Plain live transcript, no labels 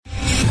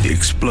The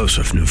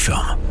explosive new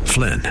film,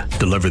 Flynn,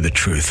 deliver the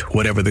truth,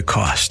 whatever the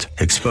cost,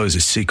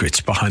 exposes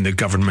secrets behind the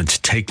government's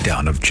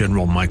takedown of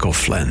General Michael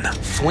Flynn.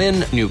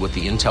 Flynn knew what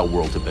the intel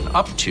world had been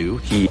up to.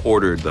 He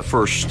ordered the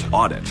first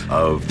audit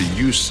of the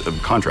use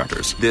of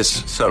contractors.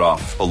 This set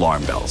off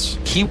alarm bells.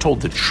 He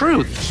told the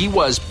truth. He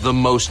was the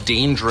most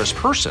dangerous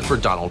person for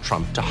Donald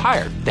Trump to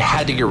hire. They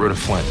had to get rid of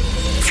Flynn.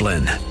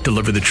 Flynn,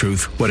 deliver the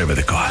truth, whatever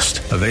the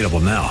cost. Available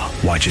now.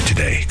 Watch it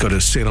today. Go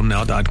to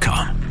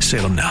salemnow.com.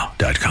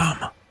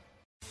 salemnow.com.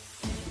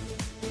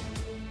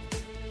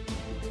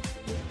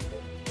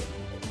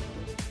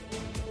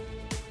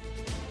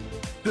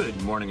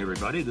 Good morning,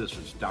 everybody. This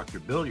is Dr.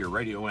 Bill, your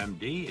Radio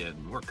MD,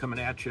 and we're coming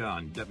at you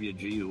on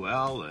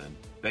WGUL and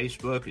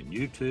Facebook and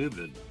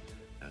YouTube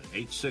at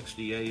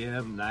 8:60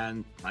 a.m.,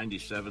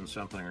 997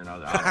 something or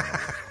another. I don't know.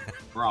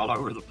 We're all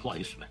over the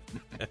place, man.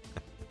 At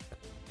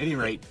any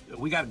rate,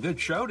 we got a good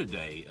show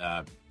today.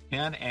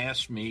 Ken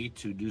asked me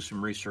to do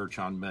some research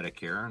on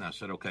Medicare, and I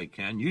said, okay,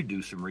 Ken, you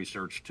do some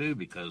research too,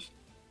 because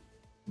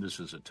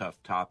this is a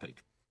tough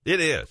topic. It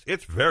is.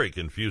 It's very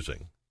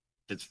confusing.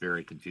 It's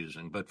very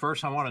confusing. But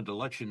first, I wanted to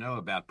let you know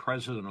about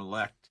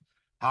President-elect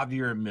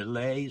Javier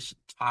Milei's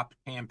top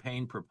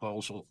campaign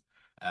proposal.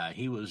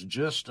 He was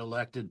just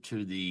elected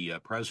to the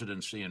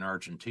presidency in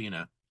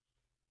Argentina,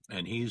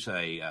 and he's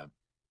I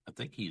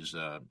think he's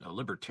a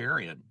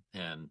libertarian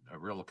and a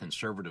real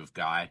conservative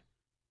guy.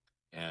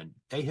 And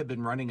they have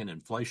been running an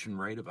inflation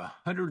rate of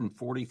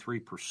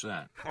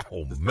 143%.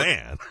 Oh,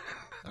 man.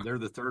 They're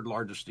the third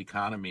largest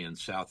economy in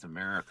South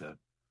America.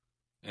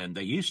 And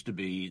they used to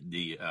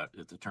be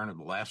at the turn of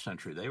the last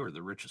century, they were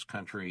the richest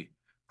country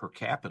per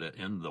capita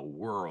in the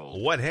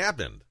world. What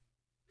happened?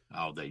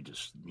 Oh, they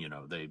just,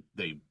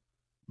 they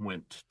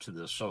went to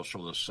the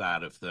socialist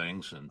side of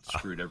things and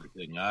screwed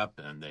everything up,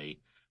 and they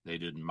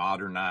didn't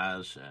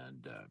modernize,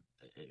 and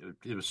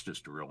it was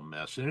just a real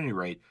mess. At any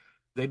rate,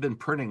 they've been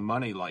printing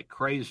money like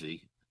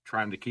crazy,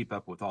 trying to keep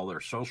up with all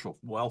their social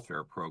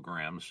welfare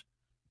programs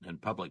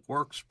and public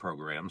works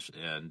programs.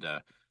 And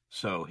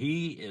so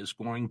he is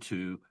going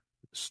to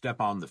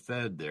step on the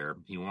Fed there.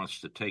 He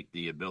wants to take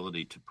the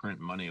ability to print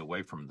money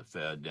away from the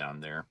Fed down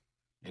there,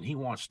 and he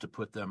wants to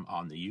put them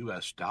on the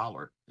U.S.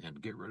 dollar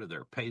and get rid of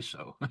their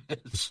peso.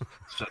 It's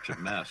such a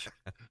mess.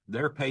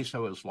 Their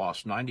peso has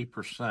lost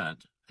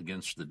 90%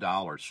 against the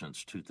dollar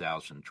since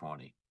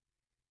 2020.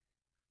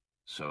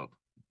 So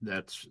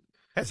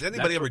Has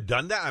anybody ever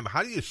done that? I mean,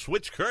 how do you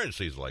switch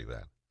currencies like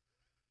that?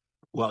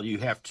 Well, you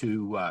have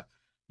to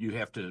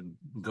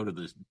go to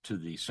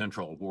the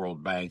central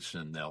world banks,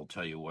 and they'll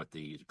tell you what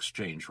the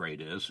exchange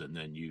rate is, and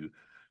then you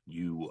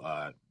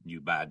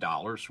buy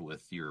dollars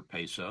with your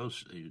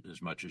pesos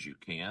as much as you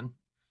can,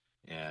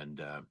 and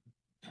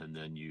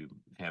then you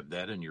have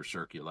that in your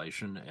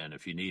circulation. And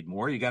if you need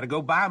more, you got to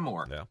go buy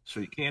more. Yeah. So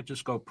you can't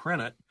just go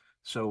print it.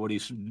 So what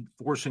he's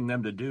forcing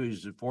them to do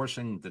is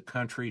forcing the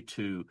country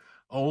to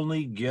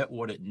only get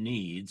what it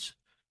needs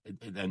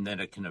and that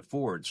it can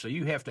afford. So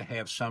you have to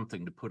have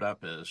something to put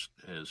up as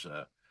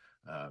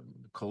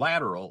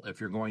collateral if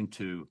you're going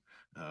to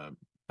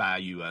buy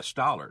U.S.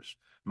 dollars.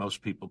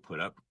 Most people put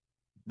up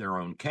their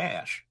own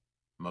cash,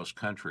 most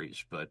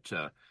countries, but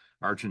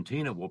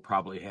Argentina will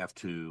probably have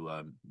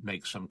to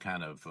make some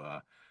kind of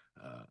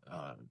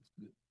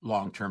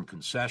long-term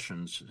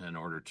concessions in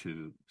order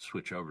to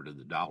switch over to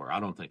the dollar. I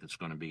don't think it's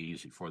going to be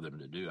easy for them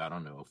to do. I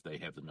don't know if they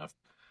have enough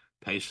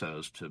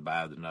pesos to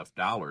buy enough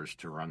dollars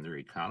to run their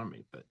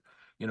economy, but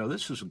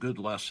this is a good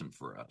lesson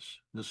for us.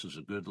 This is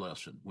a good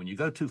lesson. When you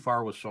go too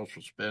far with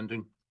social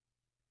spending,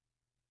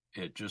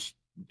 it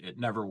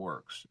never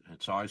works.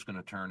 It's always going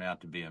to turn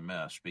out to be a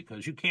mess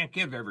because you can't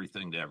give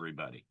everything to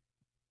everybody.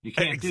 You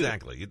can't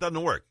exactly. It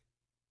doesn't work.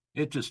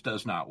 It just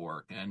does not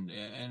work, and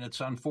it's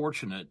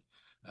unfortunate.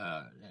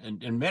 And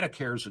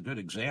Medicare is a good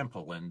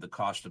example, and the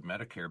cost of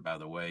Medicare, by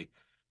the way,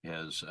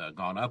 has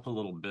gone up a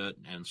little bit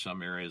in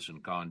some areas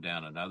and gone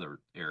down in other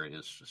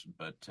areas.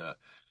 But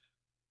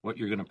what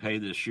you're going to pay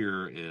this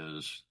year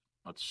is,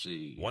 let's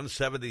see,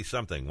 170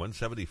 something,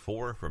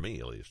 174 for me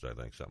at least, I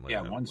think, something like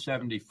that.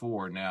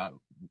 174. Now,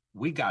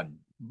 we got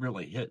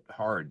really hit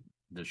hard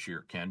this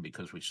year, Ken,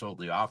 because we sold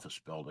the office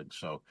building.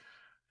 So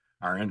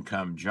our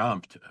income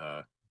jumped,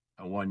 a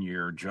 1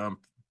 year jump,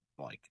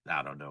 like,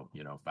 I don't know,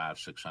 500,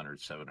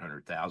 600,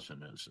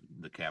 700,000 is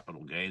the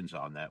capital gains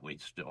on that we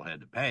still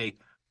had to pay,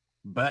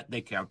 but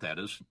they count that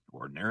as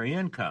ordinary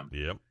income.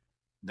 Yep.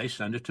 They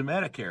send it to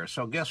Medicare.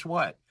 So guess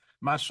what?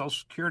 My Social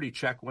Security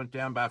check went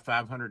down by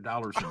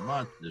 $500 a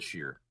month this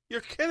year.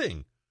 You're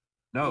kidding.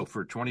 No,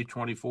 for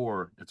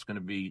 2024, it's going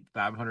to be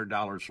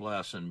 $500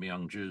 less, and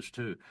Myung Jews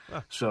too.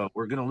 So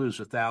we're going to lose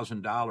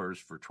 $1,000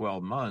 for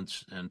 12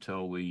 months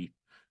until we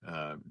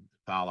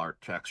file our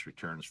tax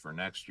returns for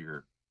next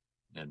year,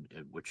 and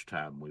at which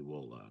time we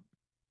will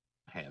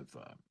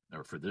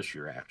or for this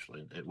year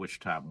actually, at which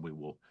time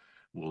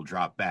we'll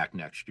drop back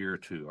next year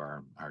to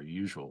our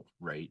usual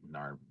rate, and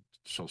our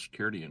Social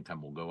Security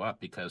income will go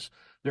up because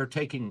they're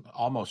taking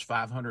almost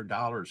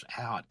 $500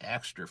 out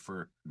extra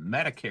for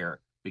Medicare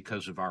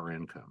because of our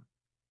income.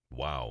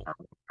 Wow.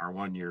 Our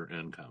 1 year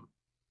income.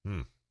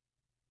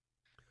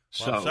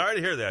 Well, I'm sorry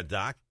to hear that,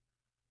 Doc.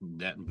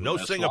 No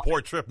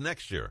Singapore trip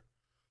next year.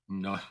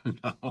 No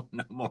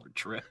more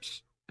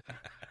trips.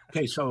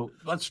 Okay, so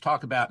let's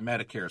talk about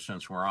Medicare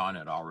since we're on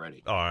it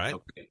already. All right.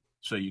 Okay,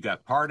 so you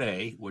got Part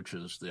A, which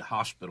is the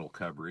hospital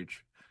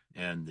coverage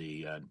and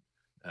the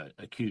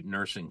acute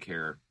nursing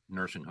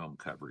home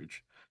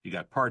coverage. You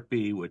got Part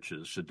B, which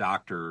is the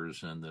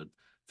doctors and the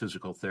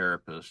physical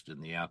therapist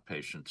and the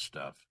outpatient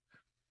stuff.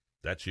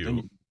 That's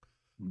you.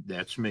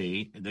 That's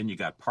me. And then you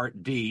got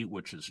Part D,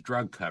 which is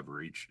drug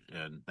coverage,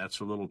 and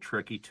that's a little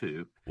tricky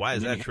too. Why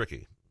is that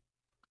tricky?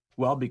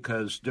 Well,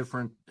 because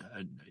different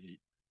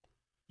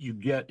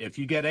if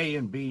you get A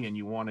and B and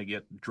you want to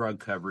get drug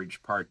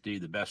coverage, Part D,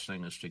 the best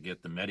thing is to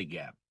get the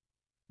Medigap.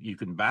 You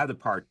can buy the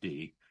Part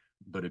D,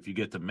 but if you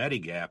get the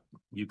Medigap,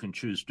 you can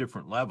choose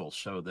different levels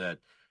so that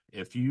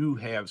if you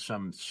have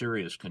some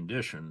serious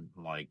condition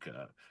like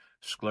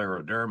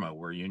scleroderma,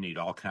 where you need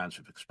all kinds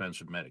of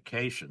expensive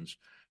medications,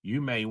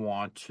 you may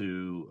want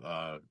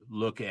to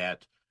look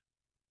at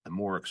a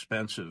more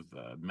expensive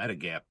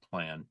Medigap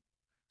plan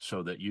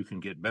so that you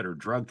can get better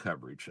drug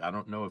coverage. I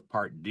don't know if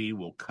Part D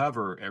will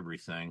cover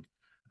everything.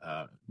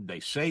 They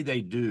say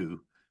they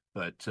do,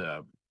 but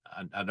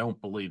I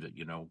don't believe it.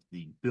 You know,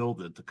 the bill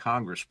that the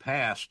Congress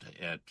passed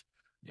at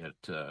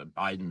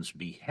Biden's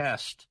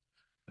behest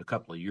a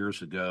couple of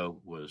years ago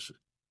was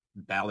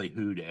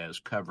ballyhooed as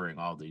covering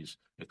all these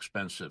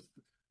expensive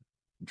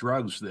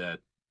drugs that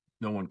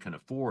no one can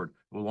afford.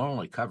 Well,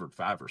 only covered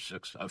 5 or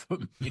 6 of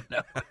them. You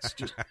know, it's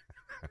just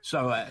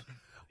so.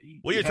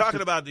 Well, you're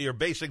talking about your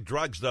basic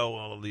drugs,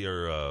 though.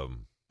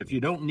 If you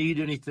don't need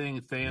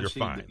anything fancy,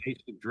 the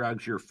basic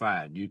drugs, you're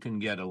fine. You can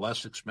get a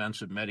less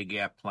expensive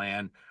Medigap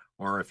plan,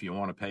 or if you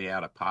want to pay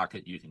out of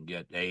pocket, you can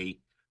get A,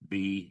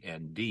 B,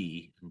 and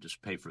D and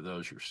just pay for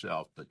those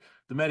yourself. But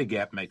the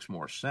Medigap makes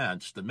more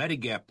sense. The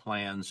Medigap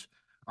plans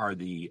are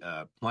the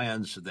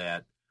plans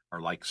that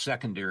are like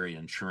secondary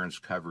insurance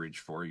coverage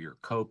for your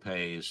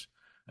copays,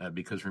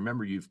 because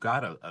remember, you've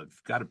got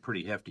a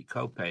pretty hefty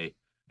copay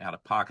out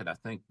of pocket. I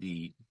think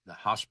the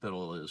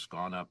hospital has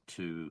gone up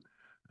to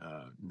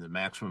the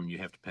maximum you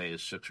have to pay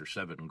is $6 or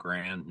 $7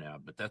 grand now,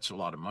 but that's a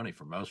lot of money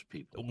for most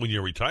people. When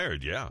you're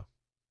retired, yeah.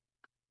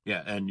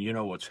 Yeah, and you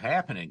know what's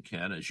happening,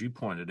 Ken, as you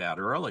pointed out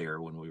earlier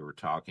when we were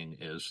talking,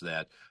 is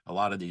that a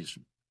lot of these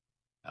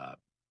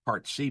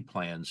Part C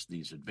plans,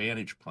 these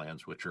Advantage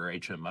plans, which are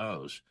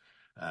HMOs,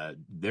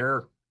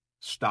 they're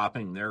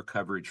stopping their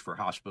coverage for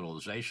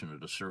hospitalization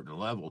at a certain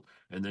level,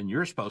 and then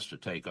you're supposed to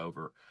take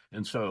over.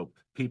 And so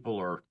people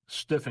are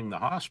stiffing the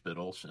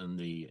hospitals, and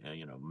the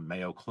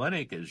Mayo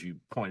Clinic, as you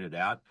pointed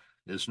out,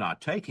 is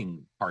not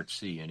taking Part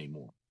C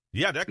anymore.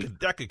 Yeah,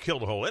 that could kill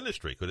the whole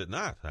industry, could it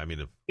not? I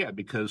mean,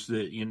 because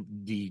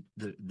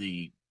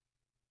the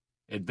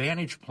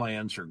Advantage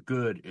plans are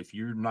good if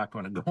you're not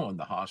going to go in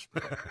the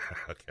hospital.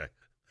 Okay,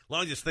 as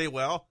long as you stay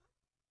well.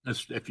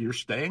 If you're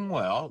staying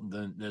well,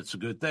 then that's a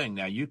good thing.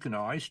 Now you can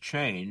always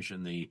change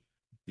in the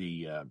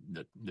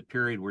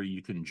period where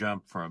you can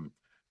jump from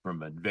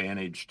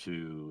Advantage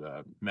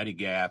to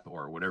Medigap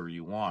or whatever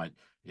you want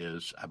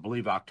is, I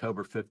believe,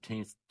 October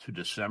 15th to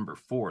December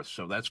 4th.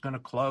 So that's going to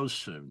close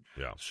soon.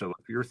 Yeah. So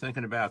if you're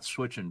thinking about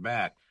switching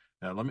back,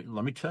 now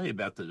let me tell you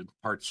about the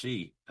Part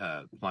C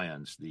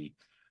plans.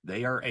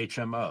 They are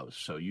HMOs,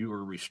 so you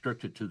are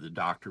restricted to the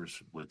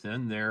doctors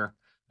within their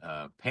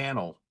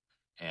panel.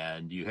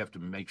 And you have to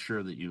make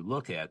sure that you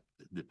look at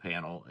the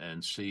panel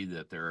and see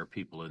that there are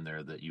people in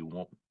there that you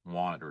won't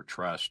want or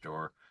trust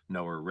or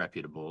know are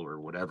reputable or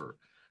whatever.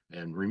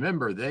 And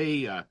remember,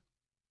 they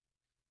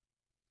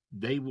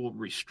will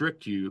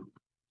restrict you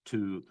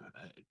to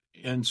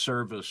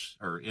in-service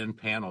or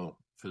in-panel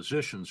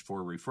physicians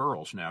for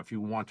referrals. Now, if you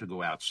want to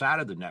go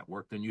outside of the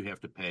network, then you have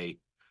to pay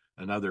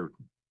another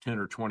 10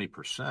 or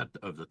 20%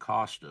 of the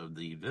cost of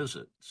the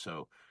visit.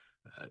 So,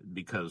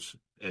 because,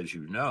 as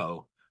you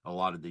know, a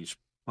lot of these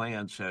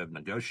plans have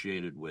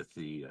negotiated with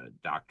the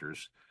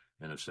doctors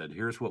and have said,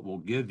 here's what we'll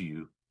give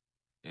you,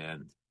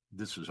 and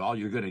this is all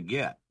you're going to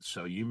get.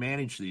 So you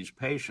manage these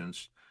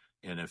patients,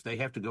 and if they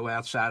have to go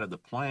outside of the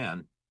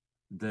plan,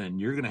 then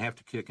you're going to have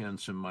to kick in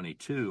some money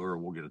too, or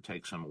we're going to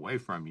take some away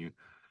from you.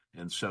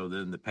 And so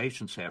then the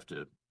patients have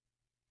to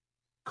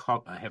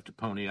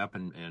pony up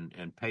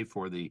and pay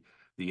for the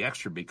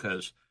extra,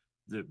 because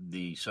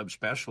the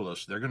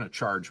subspecialists, they're going to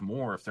charge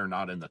more if they're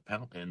not in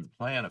the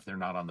plan, if they're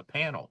not on the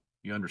panel.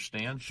 You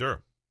understand?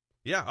 Sure.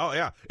 Yeah. Oh,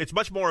 yeah. It's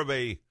much more of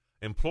a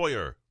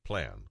employer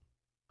plan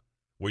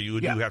where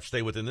you do have to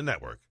stay within the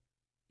network.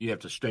 You have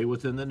to stay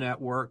within the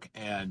network,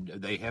 and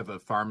they have a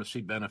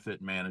pharmacy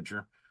benefit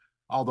manager.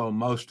 Although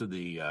most of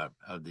the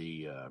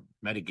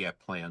Medigap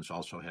plans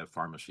also have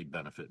pharmacy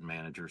benefit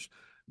managers,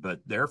 but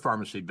their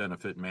pharmacy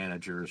benefit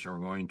managers are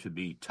going to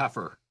be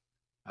tougher,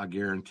 I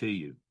guarantee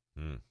you.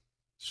 Hmm.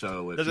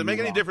 So does it make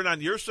any difference on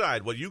your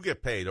side what you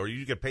get paid, or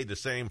you get paid the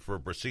same for a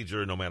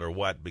procedure no matter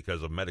what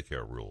because of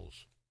Medicare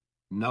rules?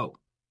 No.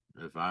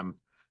 If I'm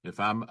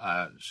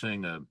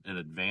seeing an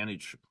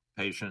Advantage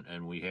patient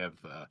and we have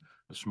a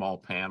small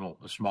panel,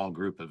 a small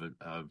group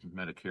of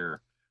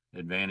Medicare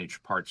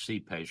Advantage Part C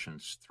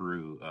patients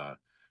through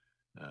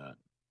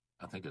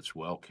I think it's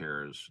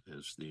WellCare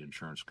is the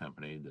insurance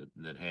company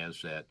that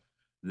has that,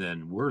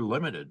 then we're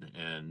limited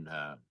in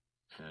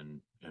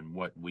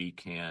what we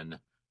can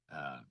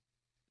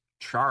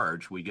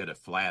charge. We get a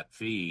flat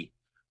fee,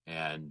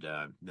 and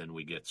then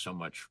we get so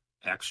much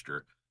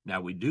extra.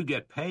 Now, we do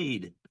get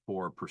paid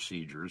for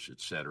procedures,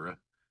 et cetera,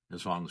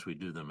 as long as we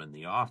do them in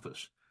the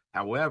office.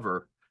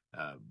 However,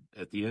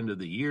 at the end of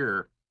the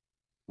year,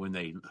 when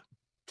they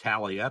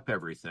tally up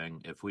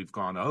everything, if we've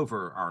gone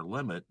over our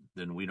limit,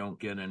 then we don't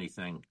get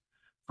anything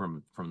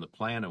from the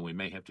plan, and we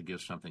may have to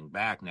give something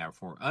back. Now,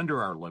 if we're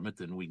under our limit,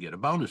 then we get a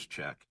bonus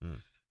check.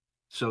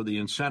 So the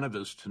incentive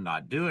is to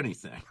not do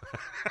anything,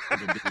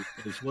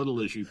 as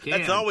little as you can.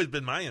 That's always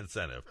been my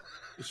incentive.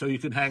 So you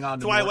can hang on.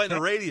 That's why I went in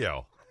the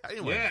radio. I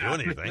didn't want to do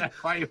anything.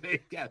 That's why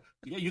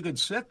you can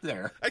sit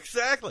there.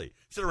 Exactly.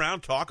 Sit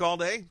around, talk all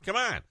day. Come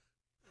on.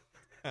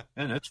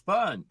 And it's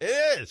fun.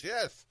 It is,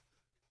 yes.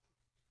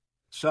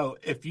 So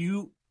if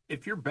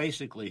you're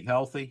basically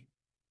healthy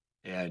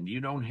and you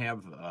don't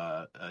have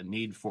a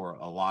need for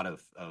a lot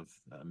of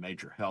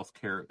major health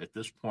care at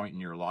this point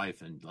in your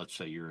life, and let's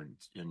say you're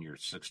in your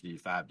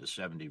 65 to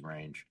 70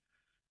 range,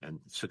 and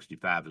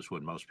 65 is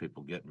what most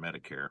people get in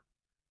Medicare,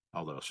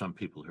 although some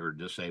people who are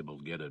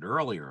disabled get it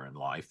earlier in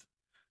life,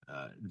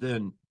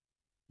 then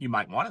you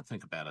might want to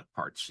think about a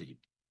Part C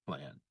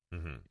plan.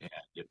 Mm-hmm.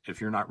 And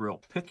if you're not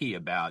real picky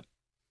about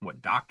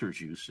what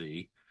doctors you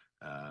see,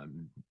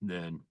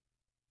 then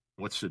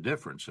what's the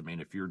difference? I mean,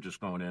 if you're just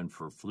going in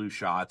for flu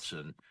shots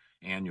and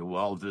annual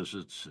well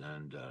visits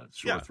and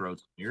sore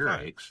throats and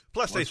earaches,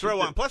 plus they throw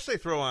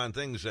on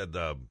things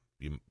that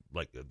you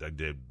like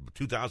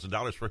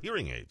 $2,000 for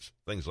hearing aids,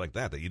 things like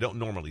that you don't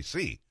normally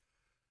see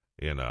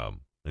in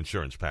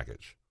insurance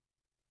package.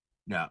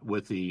 Now,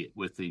 with the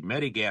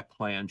Medigap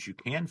plans, you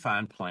can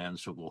find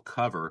plans that will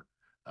cover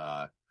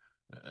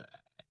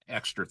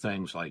extra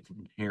things like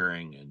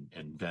hearing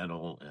and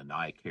dental and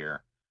eye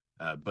care.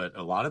 But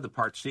a lot of the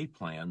Part C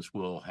plans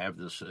will have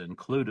this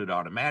included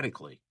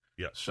automatically.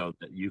 Yes. So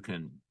that you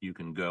can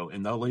go,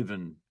 and they'll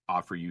even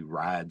offer you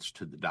rides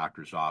to the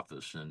doctor's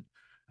office. And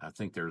I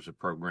think there's a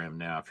program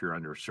now, if you're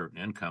under a certain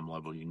income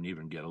level, you can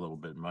even get a little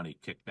bit of money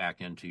kicked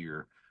back into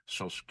your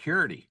Social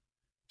Security.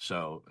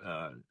 So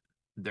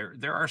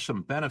there are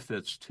some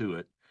benefits to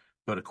it,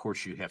 but of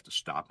course you have to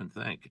stop and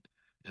think,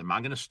 am I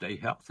going to stay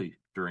healthy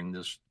during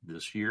this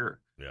year?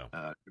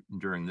 Yeah.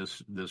 During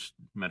this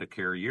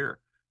Medicare year?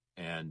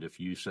 And if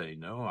you say,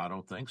 no, I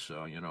don't think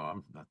so,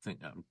 I think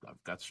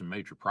I've got some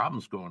major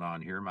problems going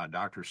on here. My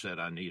doctor said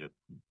I need a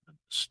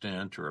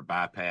stent or a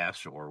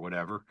bypass or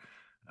whatever.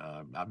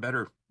 I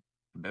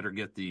better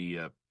get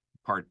the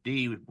Part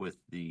D with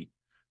the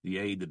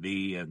A, the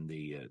B, and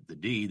the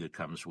D that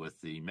comes with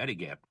the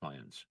Medigap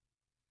plans.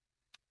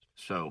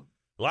 So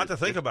a lot to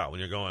think about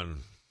when you're going.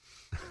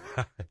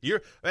 I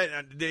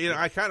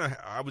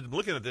was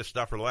looking at this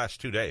stuff for the last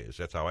 2 days.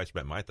 That's how I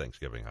spent my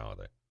Thanksgiving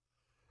holiday.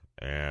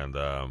 And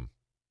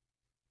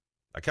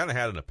I kind of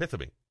had an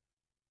epiphany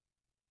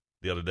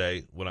the other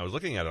day when I was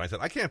looking at it. I said,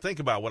 I can't think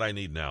about what I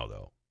need now,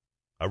 though.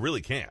 I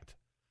really can't,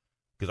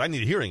 because I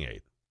need a hearing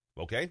aid.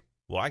 Okay?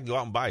 Well, I can go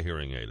out and buy a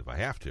hearing aid if I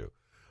have to.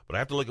 But I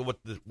have to look at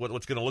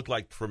what's going to look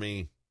like for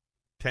me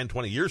 10,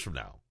 20 years from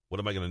now. What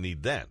am I going to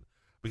need then?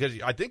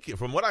 Because I think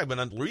from what I've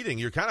been reading,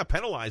 you're kind of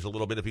penalized a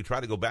little bit if you try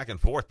to go back and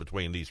forth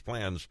between these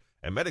plans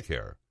and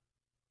Medicare.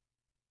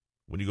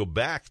 When you go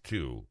back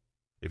to,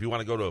 if you want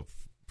to go to,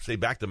 say,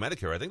 back to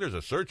Medicare, I think there's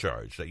a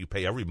surcharge that you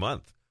pay every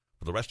month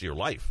for the rest of your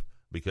life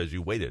because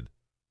you waited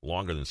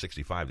longer than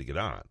 65 to get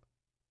on.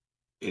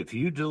 If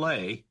you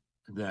delay,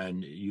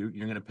 then you're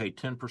going to pay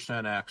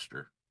 10%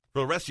 extra. For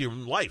the rest of your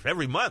life,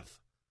 every month.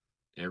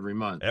 Every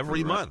month.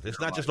 Every month. It's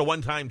not just a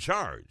one-time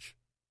charge.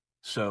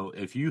 So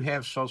if you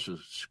have Social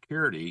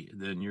Security,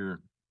 then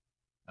you're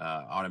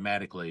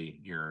automatically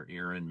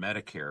you're in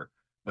Medicare.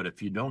 But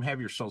if you don't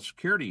have your Social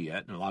Security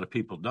yet, and a lot of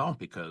people don't,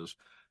 because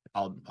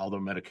although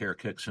Medicare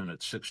kicks in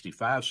at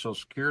 65, Social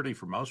Security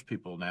for most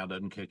people now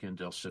doesn't kick in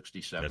until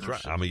 67. That's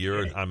right. I'm a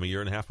year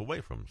and a half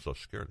away from Social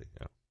Security.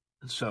 Yeah.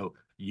 So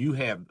you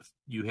have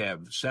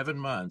 7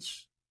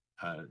 months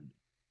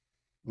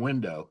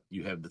window.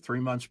 You have the 3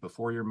 months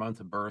before your month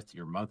of birth,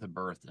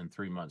 and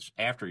 3 months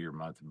after your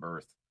month of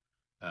birth.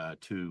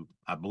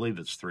 I believe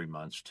it's 3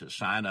 months to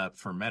sign up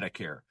for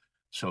Medicare.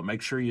 So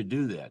make sure you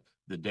do that.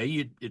 The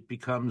day it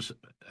becomes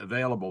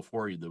available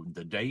for you,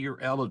 the day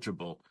you're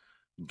eligible,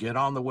 get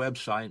on the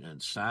website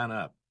and sign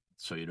up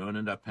so you don't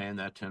end up paying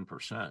that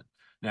 10%.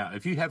 Now,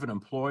 if you have an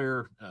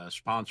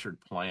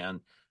employer-sponsored plan,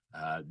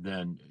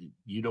 then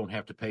you don't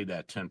have to pay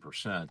that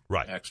 10%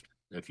 extra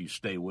if you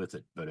stay with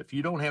it. But if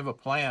you don't have a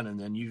plan and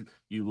then you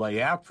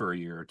lay out for a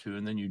year or two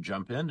and then you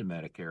jump into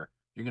Medicare,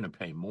 you're going to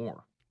pay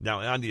more. Now,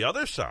 on the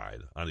other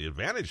side, on the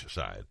Advantage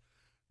side,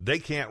 they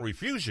can't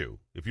refuse you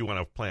if you want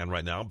a plan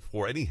right now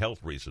for any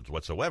health reasons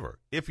whatsoever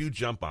if you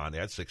jump on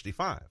at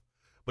 65.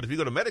 But if you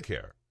go to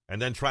Medicare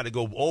and then try to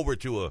go over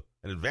to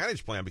an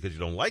Advantage plan because you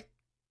don't like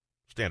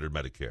standard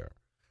Medicare,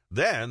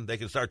 then they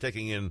can start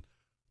taking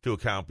into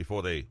account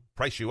before they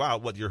price you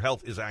out what your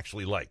health is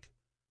actually like.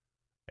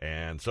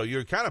 And so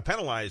you're kind of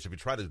penalized if you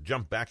try to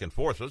jump back and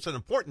forth. So it's an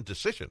important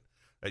decision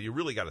that you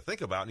really got to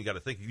think about, and you got to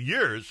think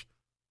years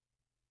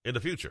in the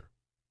future.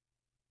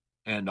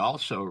 And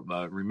also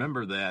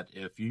remember that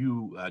if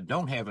you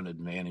don't have an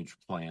Advantage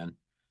plan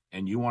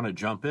and you want to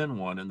jump in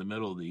one in the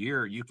middle of the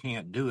year, you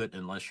can't do it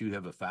unless you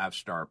have a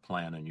 5-star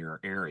plan in your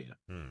area.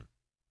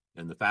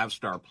 And the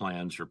 5-star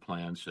plans are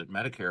plans that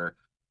Medicare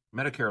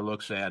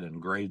looks at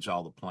and grades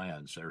all the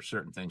plans. There are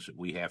certain things that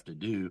we have to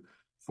do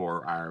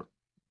for our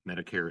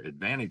Medicare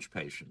Advantage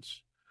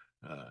patients,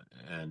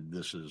 and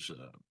this is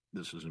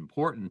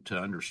important to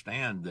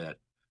understand that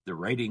the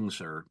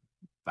ratings are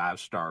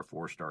 5-star,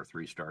 4-star,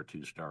 3-star,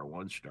 2-star,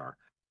 1-star.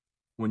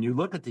 When you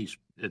look at these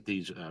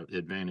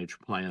Advantage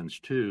plans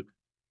too,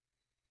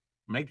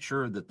 make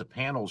sure that the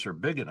panels are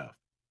big enough.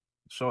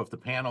 So if the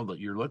panel that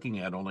you're looking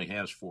at only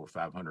has 400 or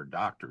 500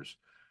 doctors,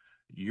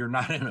 you're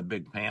not in a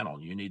big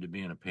panel. You need to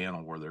be in a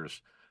panel where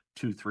there's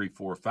 2,000, 3,000,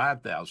 4,000,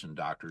 5,000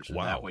 doctors, and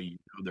that way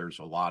there's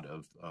a lot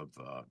of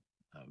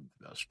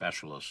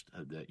specialists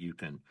that you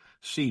can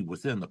see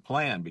within the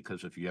plan.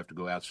 Because if you have to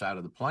go outside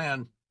of the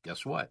plan,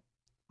 guess what?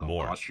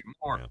 More. Cost you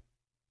more. Yeah.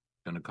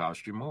 Going to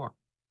cost you more.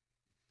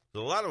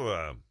 There's a lot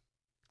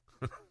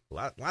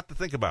of lot to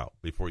think about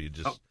before you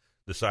just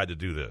decide to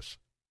do this.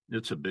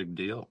 It's a big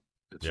deal.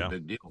 It's a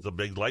big deal. It's a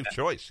big life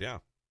choice. Yeah.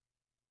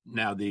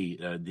 Now the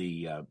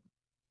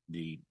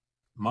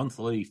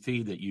monthly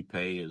fee that you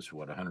pay is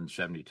what,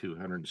 $172,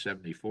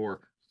 $174.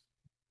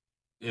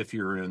 If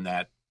you're in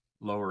that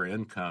lower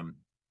income,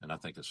 and I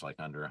think it's like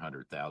under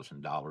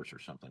 $100,000 or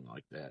something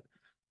like that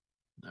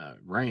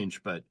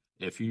range. But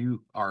if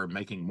you are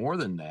making more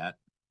than that,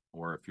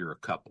 or if you're a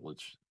couple,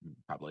 it's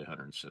probably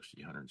 160,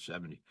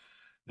 170.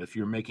 If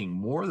you're making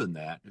more than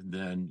that,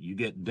 then you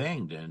get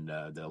dinged, and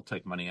they'll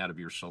take money out of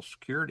your Social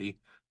Security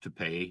to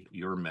pay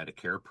your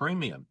Medicare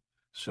premium.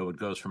 So it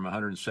goes from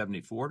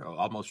 $174 to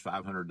almost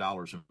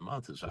 $500 a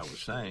month, as I was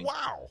saying.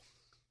 Wow!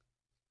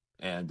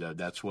 And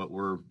that's what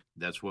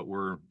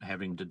we're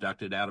having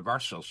deducted out of our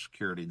Social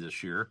Security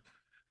this year.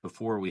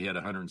 Before we had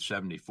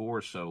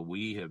 174, so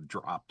we have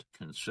dropped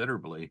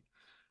considerably.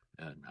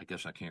 And I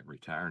guess I can't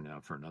retire now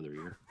for another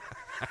year.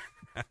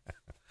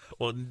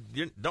 Well,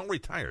 don't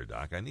retire,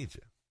 Doc. I need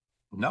you.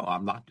 No,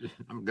 I'm not.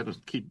 I'm going to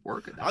keep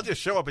working. I'll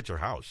just show up at your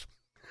house.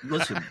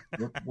 Listen,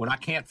 when I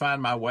can't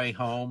find my way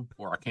home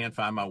or I can't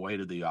find my way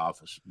to the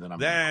office, then I'm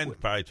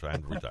probably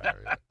trying to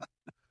retire. Yeah.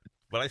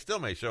 But I still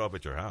may show up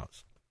at your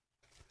house.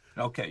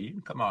 Okay, you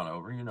can come on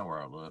over. You know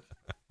where I live.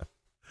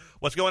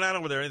 What's going on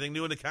over there? Anything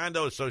new in the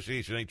condo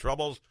association? Any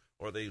troubles?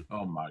 Or are they?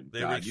 Oh my God!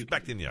 They were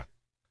expecting you.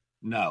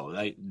 No,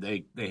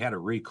 they had a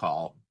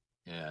recall,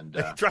 and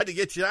they tried to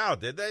get you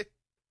out, did they?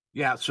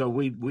 Yeah. So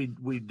we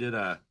did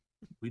a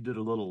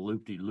little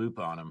loop-de-loop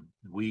on them.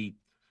 We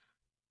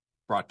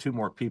brought 2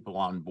 more people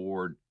on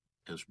board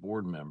as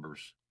board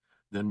members.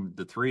 Then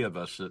the 3 of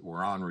us that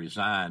were on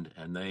resigned,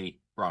 and they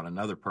brought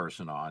another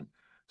person on,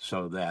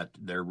 so that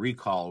their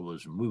recall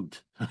was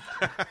moot.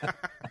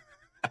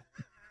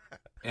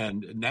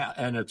 And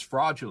it's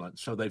fraudulent.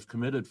 So they've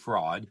committed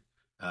fraud.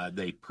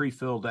 They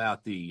pre-filled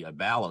out the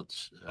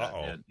ballots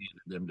and handed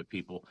them to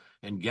people.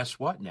 And guess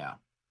what now?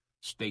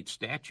 State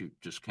statute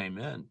just came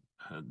in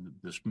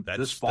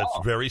this fall.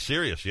 That's very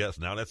serious. Yes,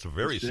 now that's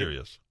very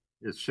serious.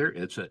 It's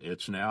serious.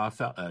 It's now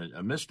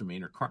a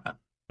misdemeanor crime.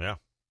 Yeah.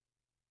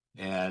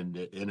 And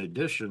in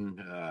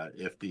addition,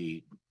 if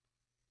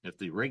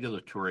the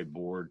regulatory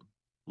board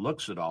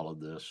looks at all of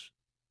this,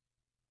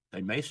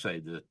 they may say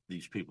that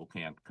these people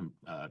can't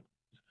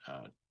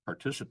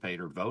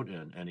participate or vote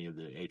in any of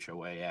the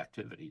HOA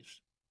activities.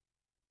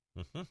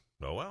 Mm-hmm.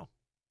 Oh, well.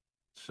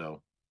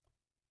 So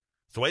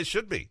it's the way it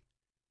should be.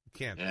 You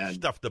can't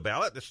stuff the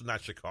ballot. This is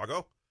not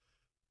Chicago.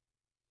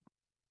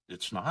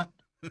 It's not?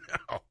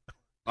 No.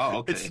 Oh,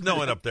 okay. It's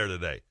snowing up there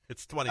today.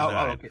 It's 29.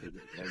 Oh, okay.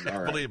 All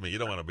right. Believe me, you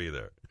don't want to be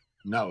there.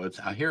 No,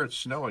 I hear it's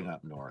snowing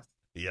up north.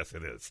 Yes,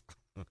 it is.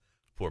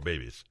 Poor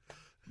babies.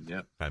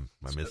 Yep. I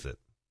miss it.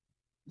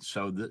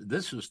 So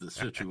this is the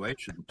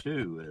situation,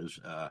 too, is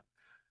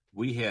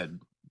we had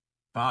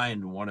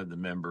fined one of the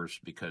members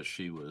because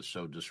she was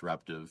so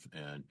disruptive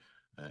and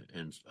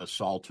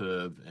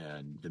assaultive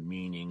and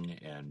demeaning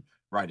and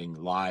writing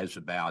lies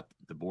about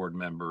the board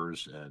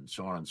members and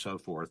so on and so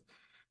forth.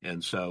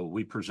 And so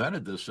we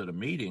presented this at a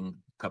meeting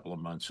a couple of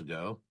months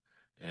ago,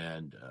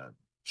 and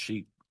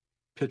she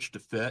pitched a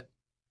fit,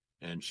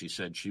 and she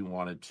said she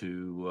wanted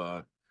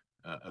to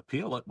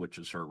appeal it, which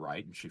is her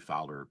right, and she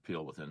filed her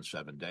appeal within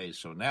 7 days.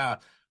 So now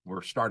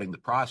we're starting the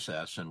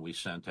process, and we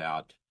sent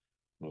out,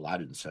 well, I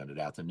didn't send it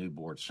out, the new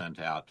board sent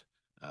out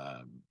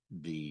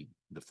the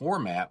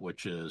format,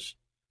 which is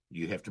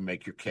you have to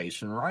make your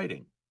case in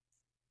writing.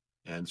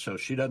 And so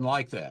she doesn't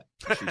like that.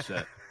 She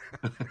said,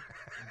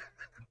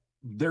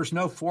 there's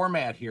no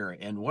format here,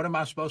 and what am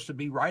I supposed to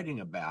be writing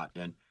about?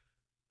 And,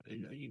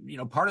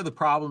 part of the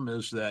problem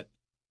is that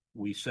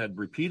we said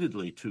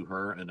repeatedly to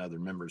her and other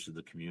members of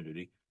the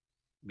community,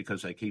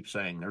 because they keep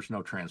saying there's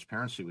no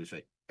transparency, we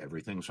say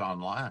everything's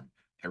online,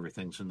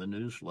 everything's in the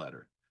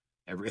newsletter,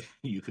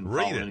 you can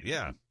read it,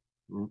 yeah,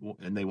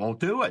 and they won't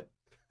do it.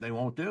 They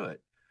won't do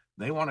it.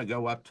 They want to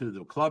go up to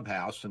the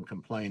clubhouse and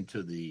complain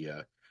to the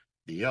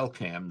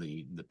LCAM,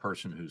 the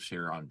person who's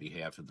here on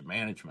behalf of the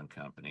management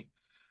company.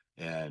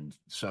 And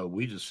so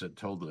we just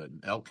told the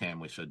LCAM,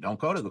 we said, don't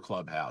go to the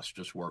clubhouse,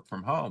 just work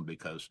from home,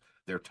 because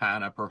they're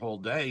tying up her whole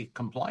day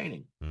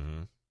complaining.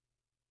 Mm-hmm.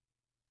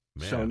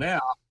 So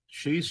now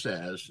she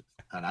says,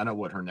 and I know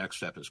what her next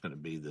step is going to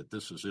be, that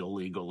this is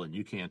illegal and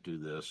you can't do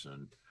this.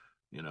 And,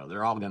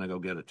 they're all going to go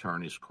get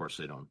attorneys. Of course,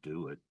 they don't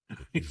do it.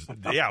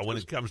 Yeah, when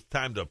it comes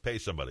time to pay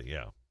somebody,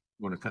 yeah.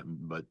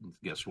 But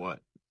guess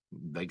what?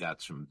 They've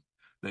got some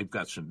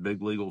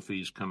big legal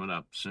fees coming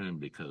up soon,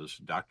 because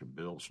Dr.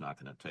 Bill's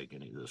not going to take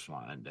any of this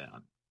lying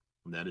down.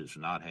 That is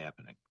not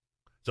happening.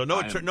 So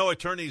no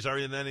attorneys are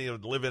live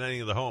in any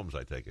of the homes,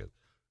 I take it.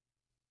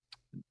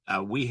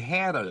 We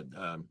had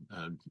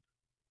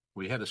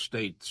a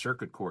state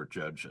circuit court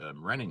judge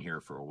renting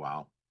here for a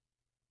while.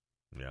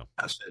 Yeah.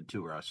 I said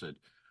to her,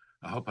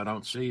 I hope I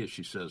don't see you.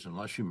 She says,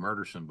 unless you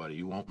murder somebody,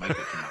 you won't make it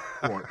to my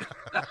court.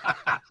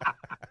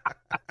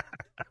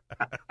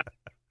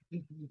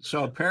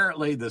 So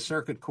apparently the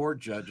circuit court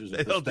judges,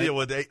 they don't deal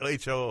with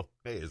HOA.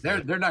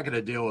 They're not going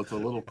to deal with the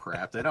little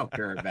crap. They don't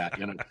care about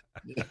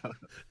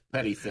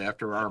petty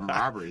theft or armed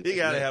robbery. You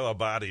got to have a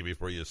body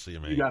before you see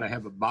me. You got to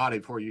have a body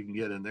before you can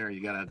get in there.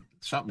 You got to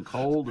something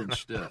cold and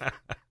stiff.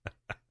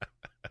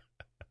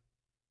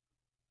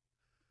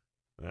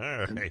 All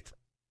right.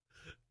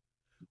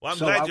 Well,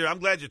 I'm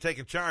glad you're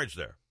taking charge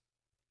there.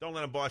 Don't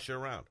let them boss you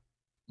around.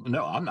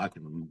 No, I'm not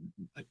going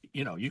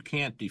to, you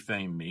can't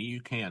defame me.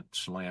 You can't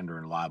slander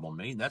and libel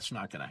me. That's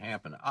not going to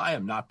happen. I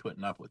am not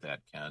putting up with that,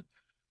 Kent.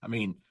 I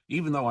mean,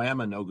 even though I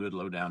am a no good,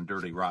 low down,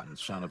 dirty, rotten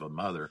son of a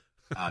mother,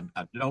 I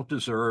don't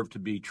deserve to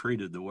be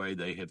treated the way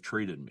they have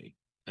treated me.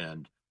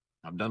 And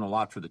I've done a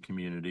lot for the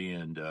community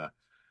and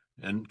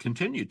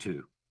continue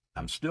to.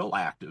 I'm still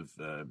active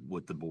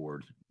with the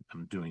board.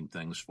 I'm doing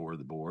things for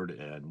the board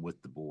and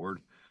with the board.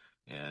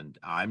 And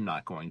I'm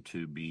not going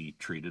to be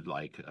treated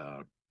like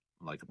a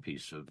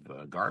piece of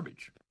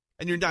garbage.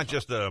 And you're not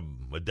just a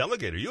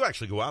delegator. You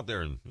actually go out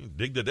there and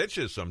dig the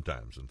ditches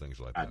sometimes and things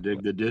like that. I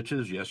dig the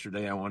ditches.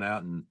 Yesterday I went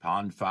out in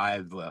Pond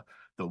 5.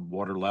 The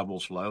water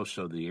level's low,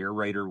 so the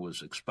aerator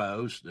was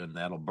exposed, and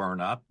that'll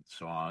burn up.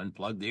 So I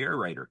unplugged the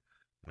aerator.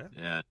 Yeah.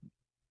 And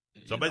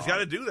somebody's got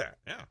to do that,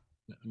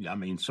 yeah. I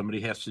mean,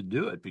 somebody has to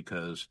do it,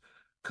 because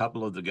a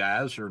couple of the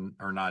guys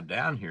are not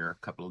down here,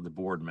 a couple of the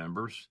board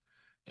members.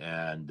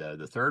 And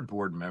the third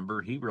board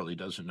member, he really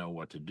doesn't know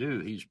what to do.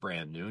 He's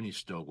brand new and he's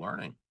still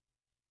learning.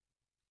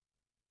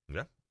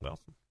 Yeah, well,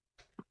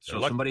 so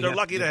they're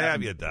lucky to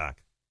have you, Doc.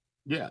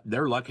 Yeah,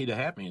 they're lucky to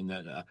have me. And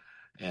that,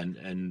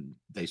 and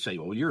they say,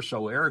 "Well, you're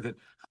so arrogant."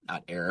 I'm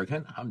not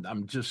arrogant.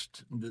 I'm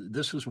just.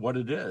 This is what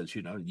it is.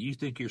 You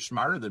think you're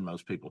smarter than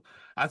most people.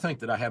 I think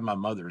that I have my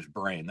mother's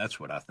brain. That's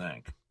what I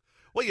think.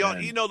 Well,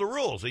 you know the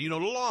rules. You know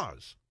the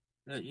laws.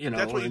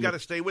 That's what you got to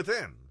stay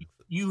within.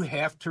 You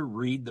have to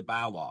read the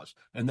bylaws,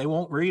 and they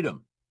won't read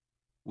them.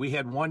 We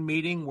had one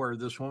meeting where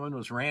this woman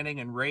was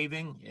ranting and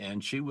raving,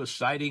 and she was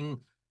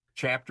citing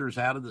chapters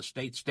out of the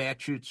state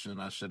statutes.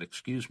 And I said,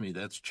 excuse me,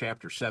 that's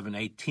chapter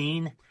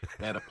 718.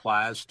 That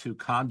applies to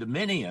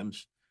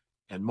condominiums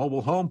and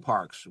mobile home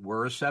parks.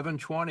 We're a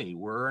 720.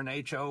 We're an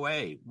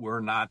HOA.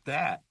 We're not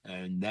that.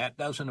 And that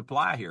doesn't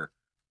apply here.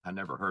 I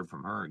never heard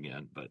from her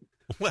again, but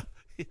well,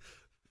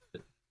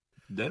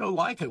 they don't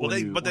like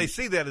it. They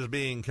see that as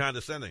being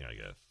condescending, I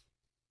guess.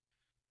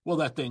 Well,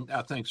 I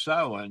think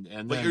so,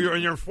 and but you're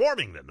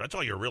informing them. That's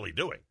all you're really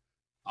doing.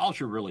 All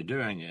you're really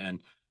doing,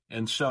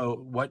 and so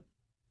what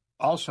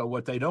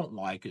they don't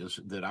like is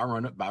that I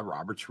run it by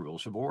Robert's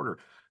Rules of Order.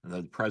 And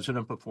the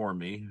president before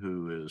me,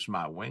 who is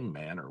my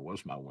wingman or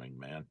was my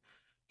wingman,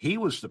 he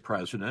was the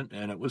president,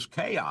 and it was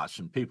chaos,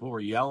 and people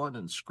were yelling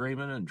and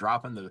screaming and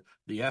dropping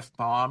the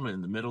F-bomb in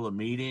the middle of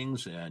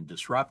meetings and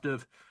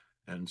disruptive.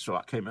 And so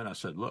I came in. I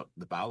said, "Look,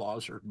 the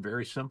bylaws are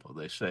very simple.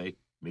 They say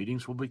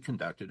meetings will be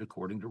conducted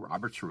according to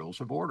Robert's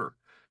Rules of Order."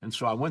 And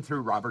so I went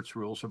through Robert's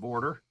Rules of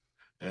Order.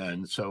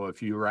 And so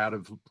if you're out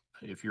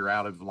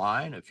of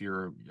line, if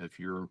you're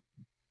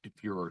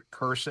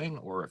cursing,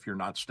 or if you're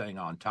not staying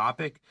on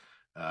topic,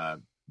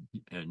 and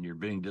you're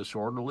being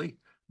disorderly,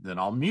 then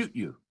I'll mute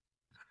you.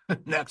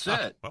 That's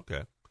it.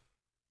 Okay.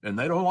 And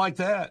they don't like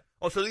that.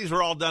 Oh, so these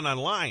are all done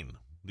online,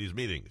 these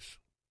meetings?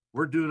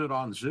 We're doing it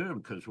on Zoom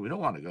because we don't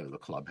want to go to the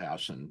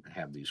clubhouse and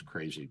have these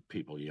crazy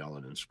people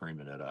yelling and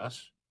screaming at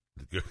us.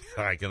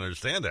 I can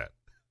understand that.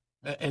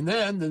 And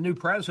then the new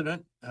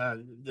president,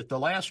 at the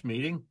last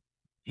meeting,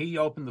 he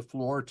opened the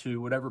floor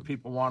to whatever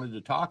people wanted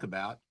to talk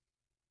about.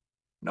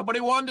 Nobody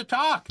wanted to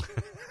talk.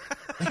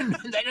 They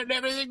didn't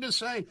have anything to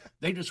say.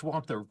 They just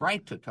want the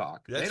right to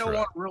talk. That's they don't right.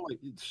 want to really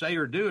say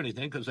or do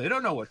anything because they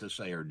don't know what to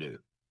say or do.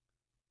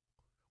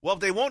 Well,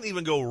 they won't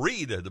even go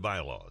read the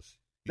bylaws.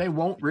 They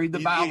won't read the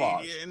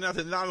bylaws. Not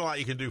a lot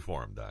you can do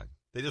for them, Doc.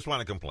 They just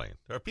want to complain.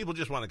 Or people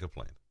just want to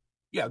complain.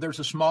 Yeah, there's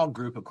a small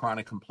group of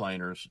chronic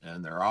complainers,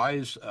 and they're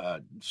always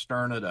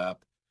stirring it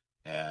up,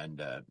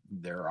 and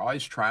they're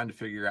always trying to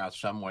figure out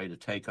some way to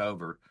take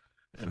over.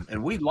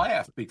 And we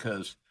laugh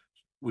because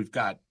we've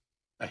got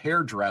a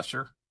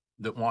hairdresser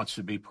that wants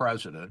to be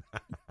president.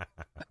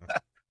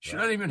 She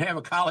doesn't even have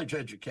a college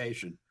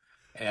education,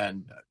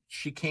 and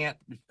she can't.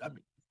 I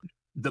mean,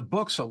 the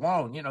books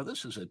alone,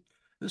 this is a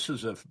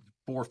 $400,000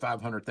 or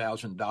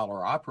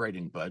 $500,000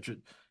 operating budget,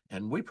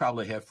 and we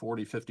probably have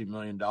 $40-50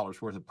 million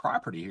worth of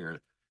property here,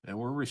 and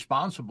we're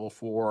responsible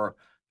for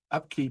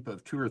upkeep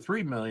of $2 or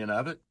 $3 million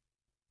of it.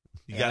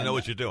 You got to know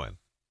what you're doing.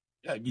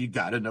 You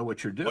got to know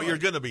what you're doing. Well, you're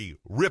going to be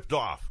ripped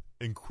off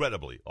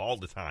incredibly all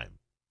the time.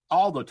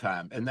 All the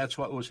time. And that's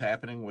what was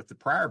happening with the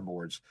prior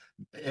boards.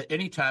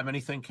 Anytime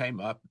anything came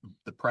up,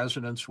 the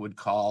presidents would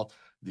call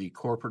the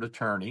corporate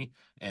attorney.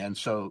 And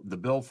so the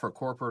bill for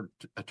corporate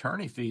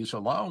attorney fees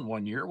alone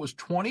one year was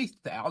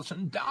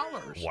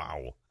 $20,000.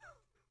 Wow.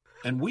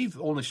 And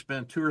we've only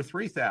spent $2,000 or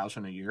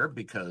 $3,000 a year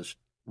because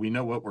we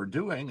know what we're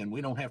doing, and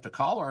we don't have to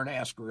call her and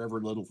ask her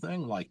every little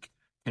thing like,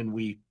 can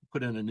we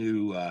put in a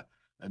new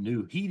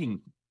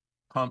heating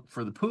pump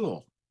for the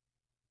pool?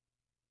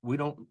 We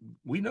know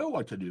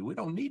what to do. We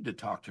don't need to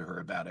talk to her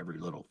about every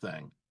little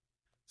thing.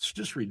 It's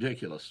just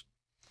ridiculous.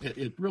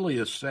 It really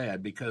is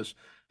sad because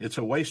it's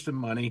a waste of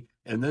money.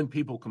 And then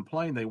people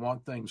complain they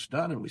want things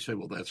done. And we say,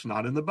 well, that's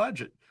not in the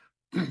budget.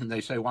 And they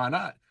say, why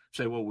not?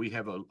 Say, well, we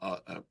have an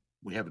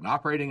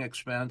operating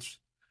expense,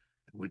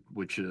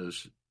 which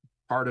is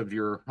part of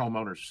your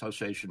homeowners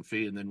association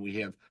fee. And then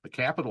we have a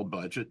capital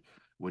budget,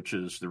 which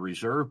is the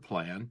reserve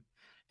plan.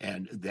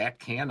 And that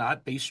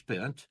cannot be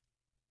spent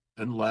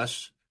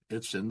unless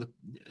it's in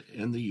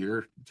the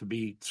year to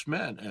be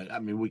spent. I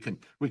mean, we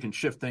can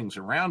shift things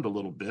around a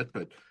little bit,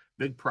 but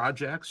big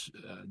projects,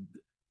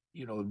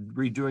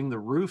 redoing the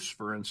roofs,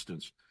 for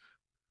instance,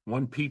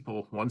 one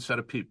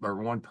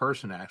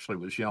person actually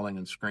was yelling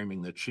and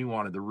screaming that she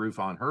wanted the roof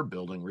on her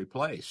building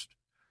replaced,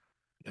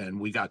 and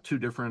we got two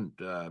different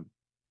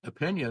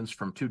opinions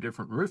from two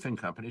different roofing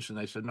companies, and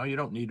they said, no, you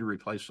don't need to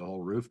replace the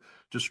whole roof,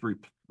 just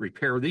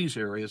repair these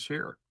areas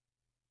here.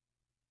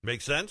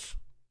 Makes sense.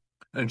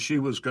 And she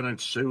was going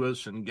to sue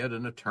us and get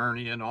an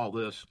attorney and all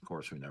this. Of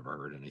course, we never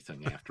heard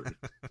anything after it.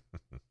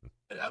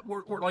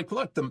 We're like,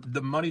 look,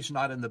 the money's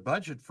not in the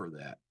budget for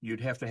that.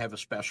 You'd have to have a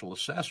special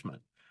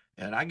assessment.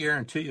 And I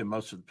guarantee you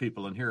most of the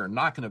people in here are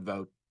not going to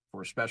vote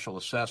for a special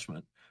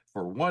assessment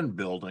for one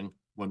building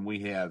when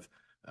we have,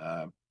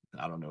 10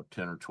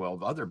 or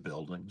 12 other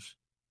buildings.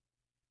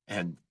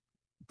 And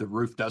the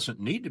roof doesn't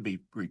need to be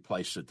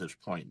replaced at this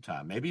point in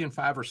time, maybe in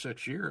 5 or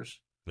 6 years.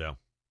 Yeah.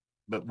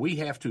 But we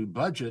have to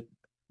budget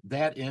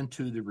that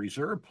into the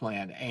reserve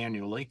plan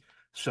annually.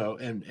 So,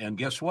 and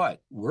guess what?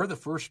 We're the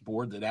first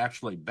board that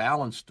actually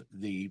balanced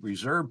the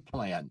reserve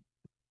plan.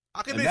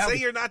 How can they say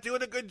you're not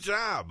doing a good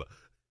job?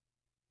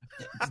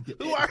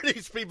 Who are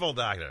these people,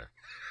 Doctor?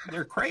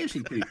 They're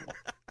crazy people.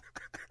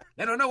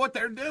 They don't know what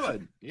they're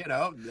doing,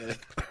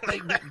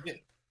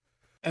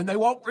 and they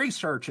won't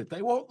research it.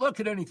 They won't look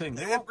at anything.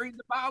 They won't read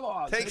the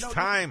bylaws. Takes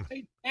time.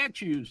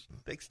 Statutes.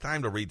 Takes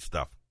time to read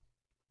stuff.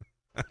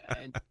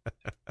 And,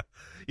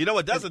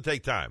 it doesn't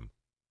take time.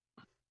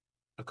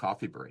 A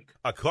coffee break.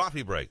 A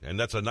coffee break, and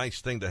that's a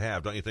nice thing to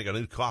have, don't you think? A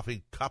new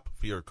coffee cup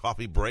for your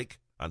coffee break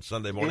on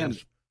Sunday mornings.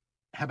 And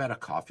how about a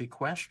coffee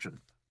question?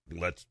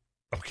 Let's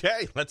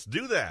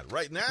do that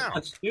right now.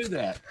 Let's do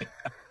that.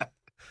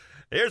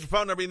 Here's the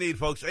phone number you need,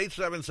 folks,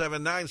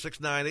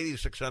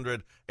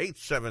 877-969-8600,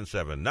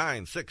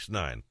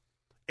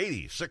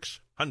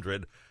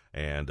 877-969-8600.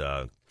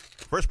 And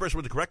first person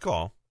with the correct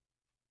call.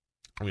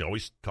 We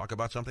always talk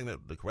about something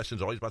the question's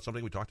always about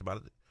something we talked about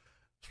at the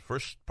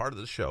first part of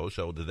the show.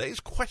 So today's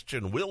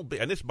question will be,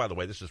 and this, by the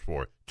way, this is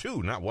for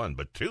two, not one,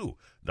 but two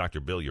Dr.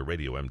 Bill, your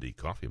Radio MD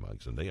coffee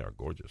mugs, and they are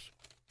gorgeous.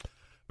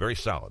 Very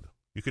solid.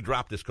 You could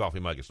drop this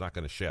coffee mug. It's not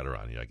going to shatter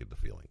on you, I get the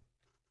feeling.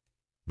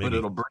 Maybe. But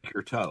it'll break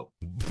your toe.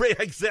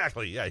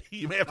 Exactly, yeah.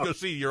 You may have to go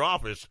see your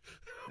office.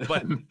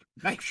 But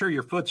make sure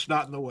your foot's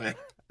not in the way.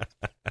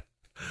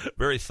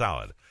 Very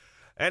solid.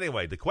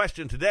 Anyway, the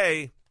question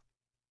today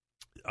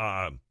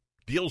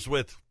deals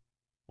with,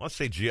 let's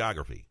say,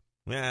 geography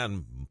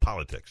and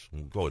politics.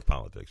 We'll go with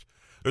politics.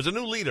 There's a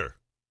new leader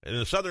in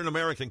a Southern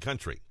American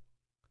country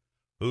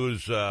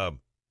who's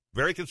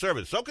very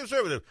conservative. So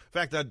conservative, in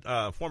fact,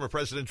 that former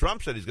President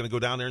Trump said he's going to go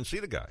down there and see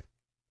the guy.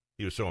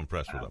 He was so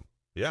impressed with him.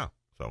 Yeah.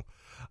 So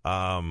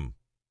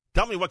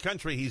tell me what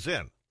country he's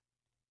in.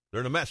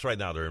 They're in a mess right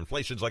now. Their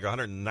inflation's like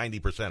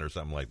 190% or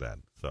something like that.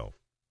 So,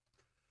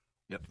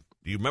 yep.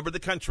 Do you remember the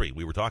country?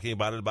 We were talking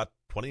about it about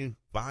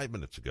 25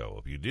 minutes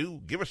ago. If you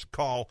do, give us a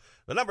call.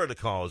 The number to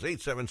call is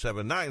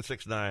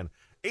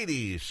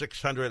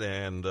 877-969-8600,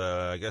 and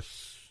I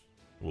guess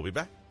we'll be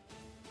back.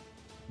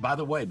 By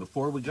the way,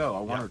 before we go,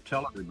 I want to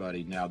tell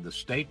everybody now the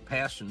state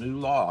passed a new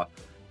law,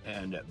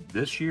 and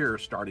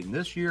starting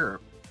this year,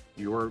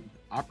 your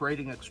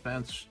operating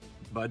expense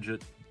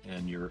budget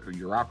and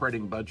your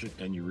operating budget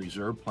and your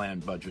reserve plan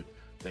budget,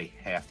 they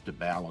have to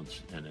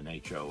balance in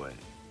an HOA.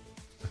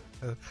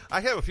 I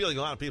have a feeling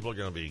a lot of people are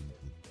going to be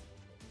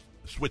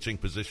switching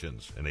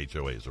positions in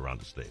HOAs around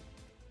the state.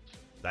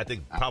 I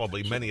think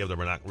probably many of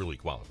them are not really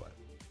qualified.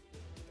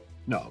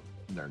 No,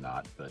 they're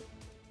not, but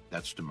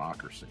That's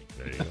democracy.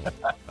 There you go.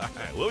 All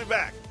right, we'll be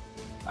back.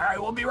 All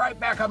right, we'll be right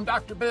back. I'm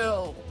Dr.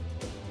 Bill.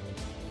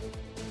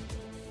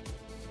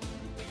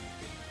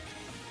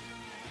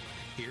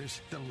 Here's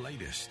the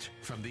latest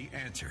from the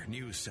Answer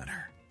News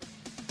Center.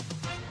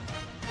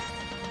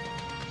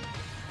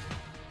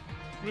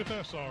 With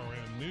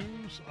SRN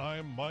News,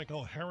 I'm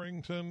Michael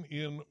Harrington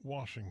in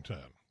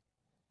Washington.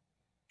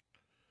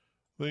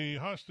 The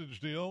hostage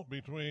deal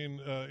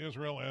between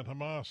Israel and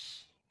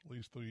Hamas, at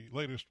least the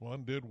latest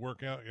one, did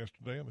work out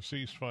yesterday, and the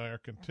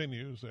ceasefire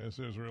continues as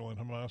Israel and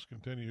Hamas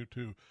continue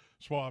to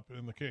swap,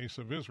 in the case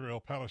of Israel,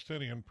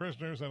 Palestinian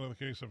prisoners, and in the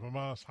case of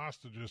Hamas,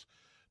 hostages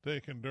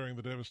taken during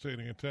the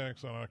devastating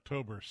attacks on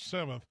October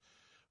 7th.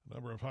 A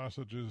number of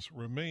hostages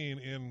remain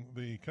in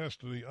the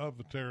custody of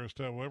the terrorists,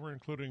 however,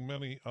 including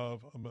many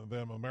of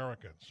them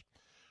Americans.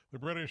 The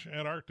British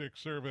Antarctic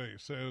Survey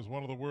says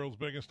one of the world's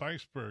biggest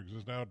icebergs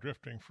is now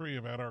drifting free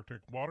of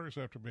Antarctic waters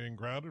after being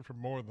grounded for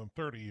more than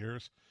 30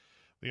 years.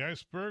 The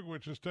iceberg,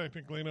 which is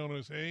technically known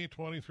as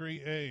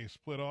A23A,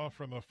 split off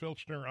from the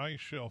Filchner ice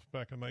shelf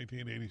back in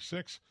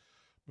 1986,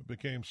 but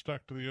became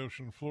stuck to the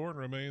ocean floor and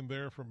remained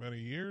there for many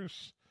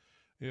years.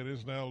 It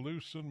is now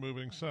loose and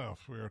moving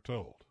south, we are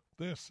told.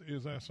 This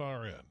is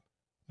SRN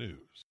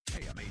News.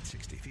 AM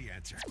 860, The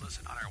Answer.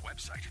 Listen on our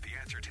website,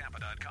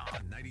 theanswertampa.com,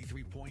 on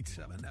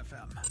 93.7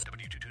 FM,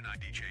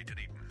 W229DJ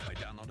Dunedin, by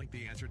downloading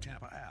the Answer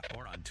Tampa app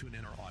or on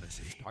TuneIn or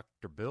Odyssey.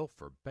 Dr. Bill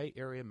for Bay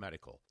Area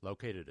Medical,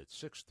 located at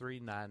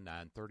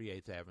 6399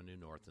 38th Avenue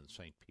North in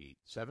St. Pete,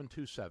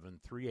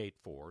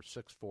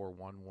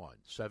 727-384-6411,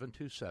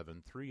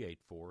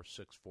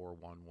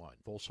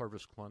 727-384-6411.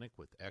 Full-service clinic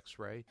with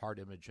X-ray, heart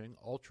imaging,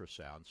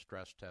 ultrasound,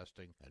 stress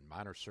testing, and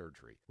minor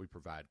surgery. We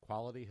provide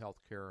quality health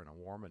care in a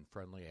warm and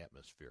friendly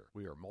atmosphere.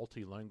 We are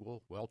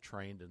multilingual,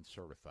 well-trained, and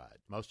certified.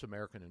 Most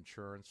American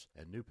insurance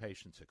and new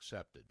patients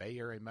accepted. Bay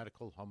Area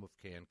Medical, home of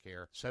Can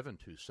Care,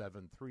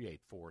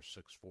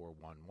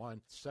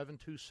 727-384-6411,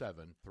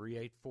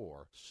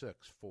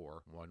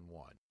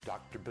 727-384-6411.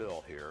 Dr.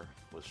 Bill here.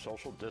 With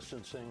social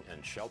distancing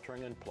and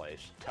sheltering in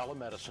place,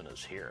 telemedicine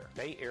is here.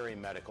 Bay Area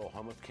Medical,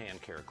 home of Can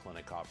Care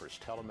Clinic, offers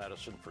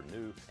telemedicine for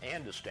new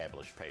and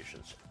established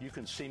patients. You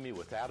can see me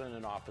without an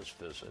in-office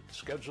visit.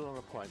 Schedule an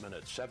appointment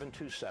at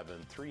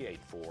 727-384-6411,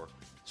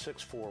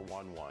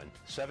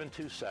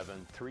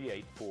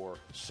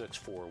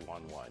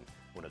 727-384-6411.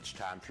 When it's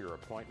time for your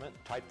appointment,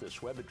 type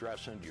this web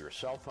address into your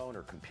cell phone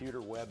or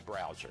computer web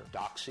browser,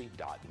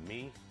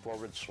 doxy.me/Bay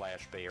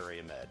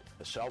Area Med.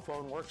 A cell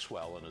phone works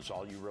well and is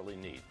all you really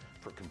need.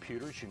 For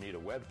computers, you need a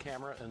web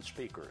camera and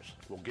speakers.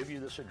 We'll give you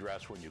this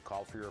address when you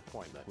call for your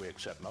appointment. We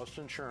accept most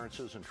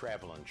insurances and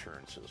travel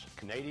insurances.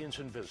 Canadians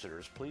and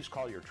visitors, please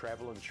call your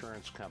travel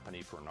insurance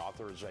company for an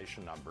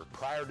authorization number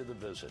prior to the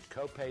visit.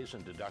 Copays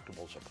and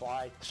deductibles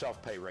apply.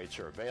 Self-pay rates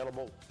are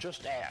available.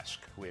 Just ask.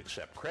 We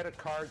accept credit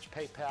cards,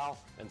 PayPal,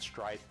 and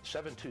Stripe.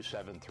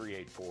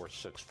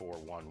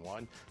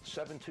 727-384-6411,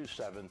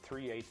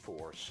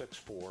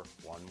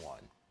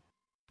 727-384-6411.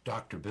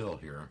 Dr. Bill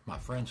here. My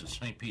friends at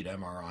St. Pete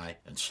MRI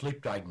and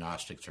Sleep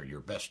Diagnostics are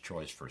your best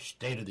choice for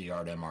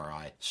state-of-the-art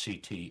MRI,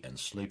 CT, and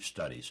sleep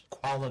studies.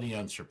 Quality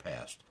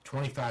unsurpassed.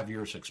 25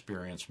 years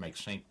experience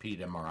makes St. Pete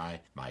MRI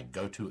my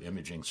go-to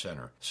imaging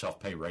center.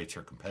 Self-pay rates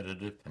are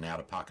competitive and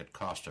out-of-pocket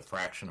cost a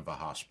fraction of a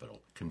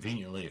hospital.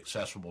 Conveniently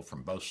accessible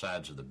from both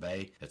sides of the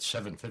bay at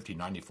 750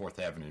 94th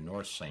Avenue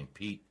North, St.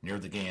 Pete, near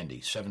the Gandy.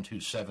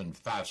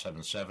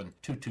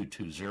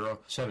 727-577-2220,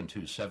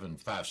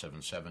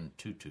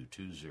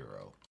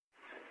 727-577-2220.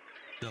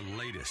 The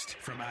latest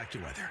from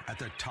AccuWeather at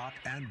the top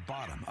and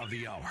bottom of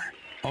the hour.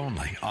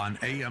 Only on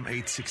AM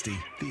 860,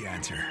 The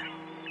Answer.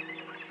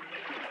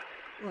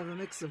 We'll have a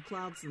mix of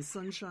clouds and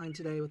sunshine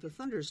today with a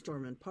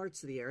thunderstorm in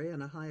parts of the area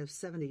and a high of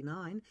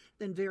 79.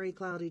 Then very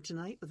cloudy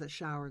tonight with a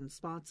shower in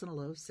spots and a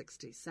low of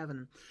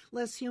 67.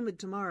 Less humid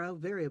tomorrow,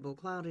 variable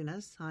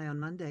cloudiness, high on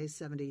Monday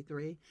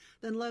 73.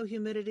 Then low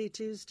humidity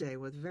Tuesday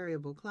with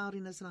variable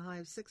cloudiness and a high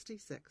of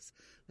 66.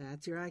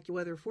 That's your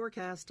AccuWeather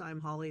forecast. I'm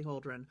Holly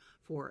Holdren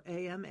for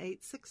AM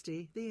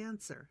 860, The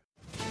Answer.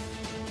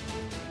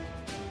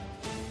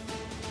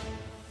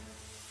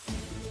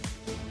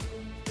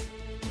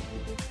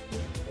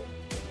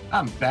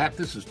 I'm back.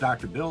 This is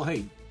Dr. Bill.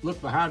 Hey, look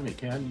behind me,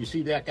 Ken. You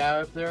see that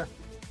guy up there?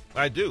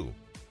 I do.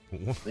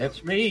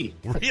 That's me.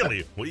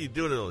 Really? What are you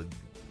doing?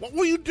 What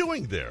were you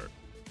doing there?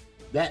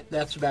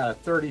 That's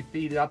about 30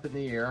 feet up in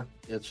the air.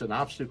 It's an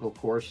obstacle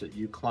course that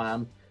you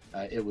climb.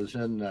 It was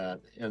in the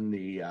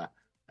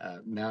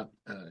Mount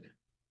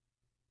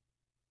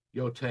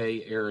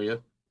Yote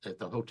area at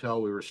the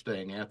hotel we were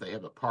staying at. They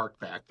have a park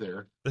back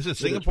there. This is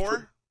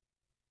Singapore?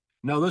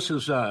 No, this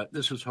is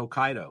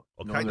Hokkaido.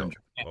 Hokkaido.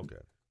 Okay.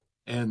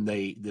 And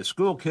the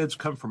school kids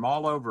come from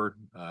all over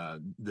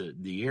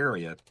the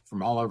area,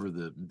 from all over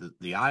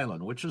the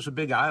island, which is a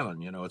big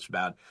island. You know, it's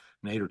about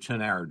an 8 or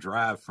 10 hour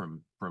drive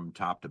from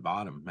top to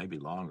bottom, maybe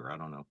longer. I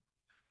don't know.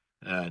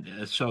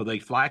 So they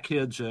fly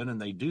kids in,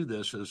 and they do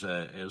this as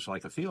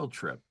like a field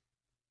trip.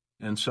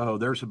 And so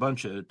there's a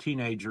bunch of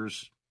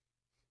teenagers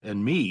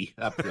and me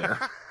up there.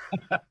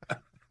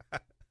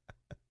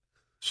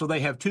 So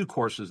they have two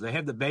courses. They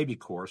have the baby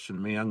course, and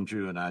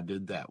Myungju and I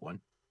did that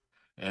one.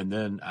 And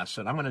then I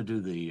said, I'm going to do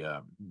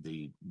the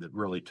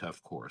really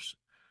tough course.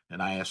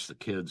 And I asked the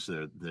kids,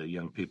 the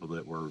young people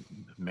that were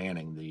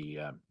manning the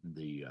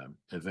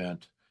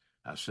event,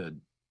 I said,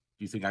 do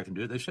you think I can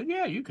do it? They said,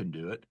 yeah, you can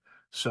do it.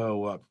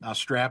 So I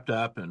strapped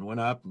up and went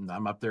up, and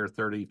I'm up there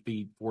 30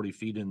 feet, 40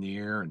 feet in the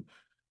air, and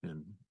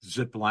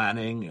zip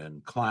lining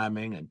and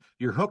climbing. And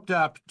you're hooked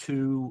up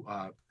to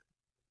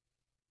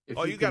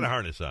you got a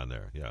harness on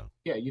there, yeah.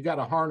 Yeah, you got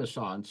a harness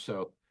on,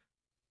 so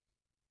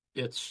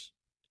it's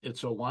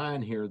a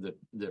line here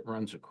that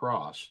runs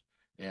across,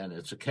 and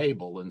it's a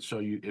cable, and so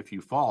if you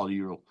fall,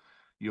 you'll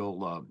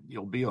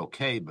be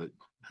okay, but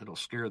it'll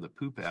scare the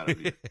poop out of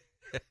you.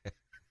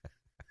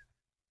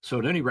 So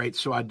at any rate,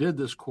 so I did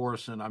this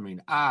course, and I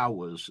mean, I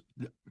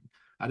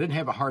didn't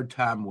have a hard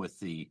time with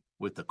the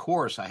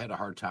course. I had a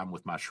hard time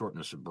with my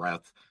shortness of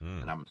breath,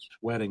 and I'm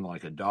sweating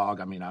like a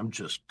dog. I mean, I'm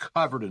just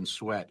covered in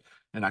sweat,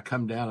 and I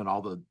come down, and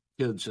all the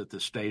kids at the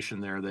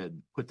station there that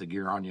put the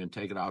gear on you and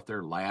take it off,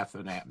 they're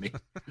laughing at me.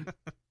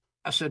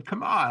 I said,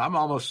 come on, I'm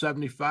almost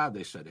 75.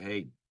 They said,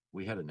 hey,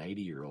 we had an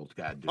 80-year-old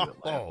guy do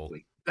it last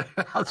week.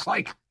 I was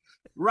like,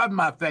 rub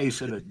my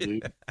face in it,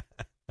 dude.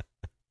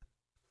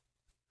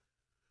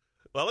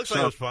 Well, it looks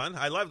like it was fun.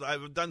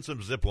 I've done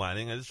some zip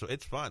lining.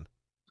 It's fun.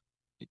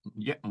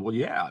 Yeah, well,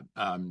 yeah.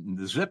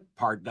 The zip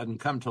part doesn't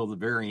come till the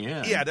very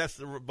end. Yeah,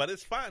 but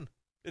it's fun.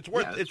 It's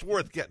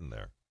worth getting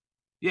there.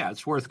 Yeah,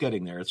 it's worth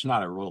getting there. It's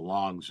not a real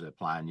long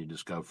zip line. You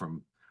just go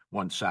from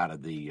one side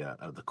of the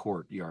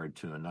courtyard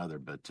to another.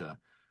 But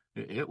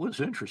it was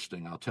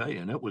interesting, I'll tell you,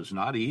 and it was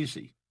not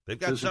easy. They've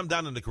got some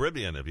down in the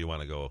Caribbean. If you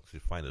want to go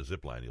find a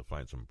zip line, you'll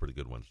find some pretty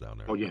good ones down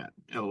there. Oh yeah.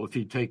 If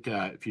you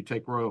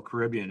take Royal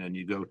Caribbean and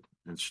you go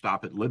and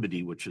stop at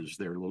Liberty, which is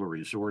their little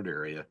resort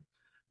area,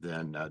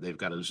 then they've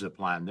got a zip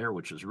line there,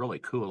 which is really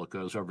cool. It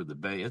goes over the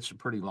bay. It's a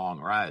pretty long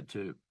ride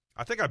too.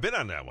 I think I've been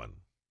on that one.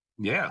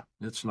 Yeah,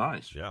 it's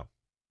nice. Yeah,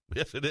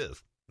 yes, it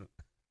is.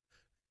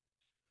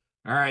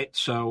 All right,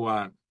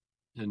 so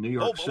in New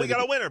York City, we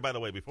got a winner, by the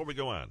way. Before we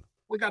go on,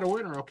 we got a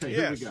winner. Okay,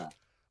 yes. Here we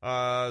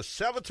go.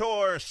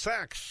 Salvatore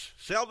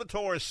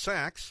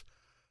Sachs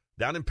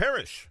down in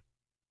Parrish,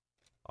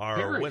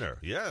 our winner.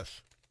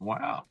 Yes.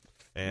 Wow.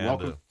 And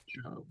welcome to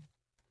the show.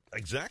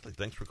 Exactly.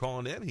 Thanks for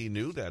calling in. He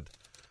knew that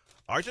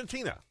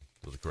Argentina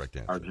was the correct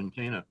answer.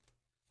 Argentina.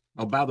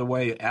 Oh, by the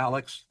way,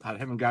 Alex, I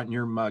haven't gotten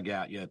your mug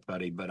out yet,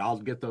 buddy, but I'll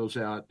get those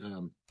out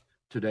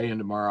today and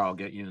tomorrow. I'll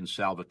get you and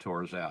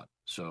Salvatore's out.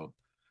 So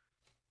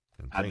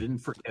I didn't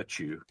forget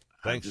you.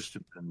 Thanks. I just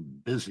have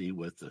been busy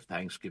with the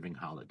Thanksgiving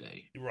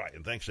holiday. Right,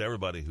 and thanks to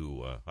everybody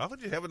who. How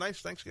did you have a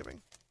nice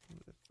Thanksgiving?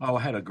 Oh,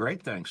 I had a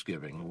great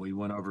Thanksgiving. We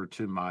went over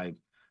to my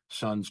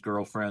son's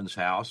girlfriend's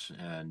house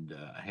and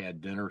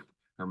had dinner.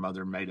 Her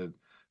mother made a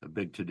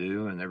big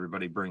to-do, and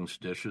everybody brings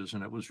dishes,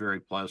 and it was very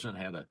pleasant.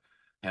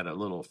 Had a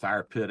little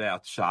fire pit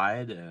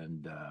outside,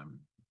 and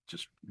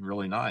just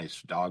really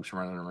nice. Dogs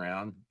running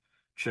around,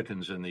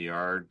 chickens in the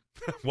yard.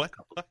 What?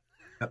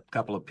 A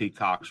couple of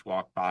peacocks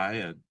walked by,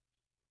 and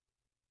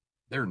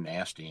they're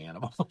nasty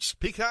animals.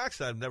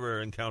 Peacocks? I've never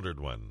encountered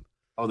one.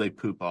 Oh, they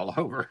poop all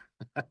over.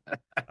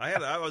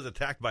 I was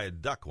attacked by a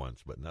duck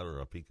once, but never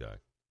a peacock.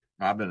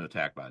 I've been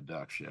attacked by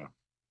ducks, yeah.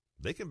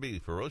 They can be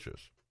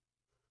ferocious.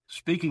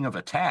 Speaking of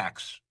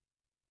attacks,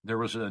 there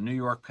was a New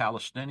York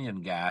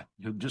Palestinian guy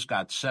who just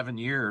got 7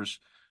 years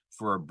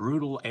for a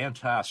brutal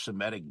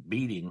anti-Semitic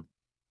beating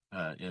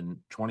in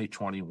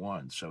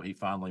 2021. So he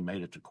finally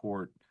made it to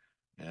court,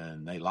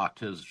 and they locked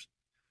his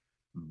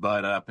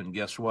butt up. And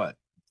guess what?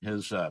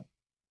 His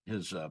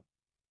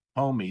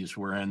homies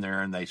were in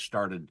there, and they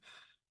started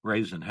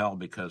raising hell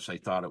because they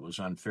thought it was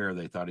unfair.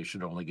 They thought he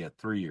should only get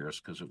 3 years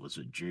because it was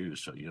a Jew.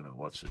 So,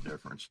 what's the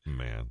difference?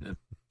 Man.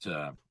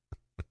 And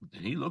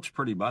he looks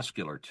pretty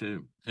muscular,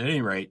 too. At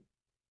any rate,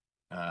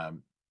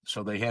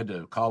 so they had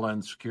to call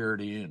in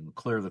security and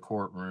clear the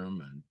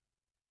courtroom, and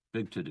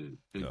big to-do.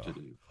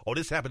 Oh,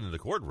 this happened in the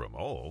courtroom.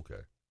 Oh,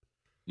 okay.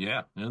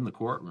 Yeah, in the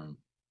courtroom.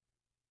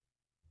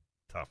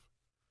 Tough.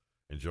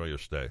 Enjoy your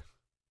stay.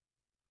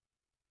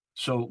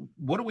 So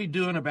what are we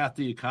doing about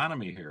the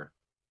economy here?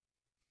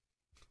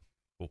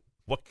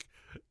 What?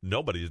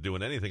 Nobody's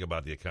doing anything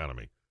about the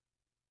economy.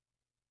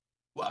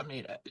 Well, I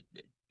mean,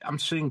 I'm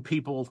seeing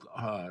people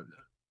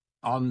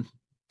on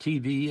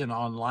TV and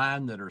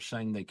online that are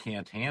saying they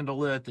can't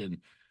handle it, and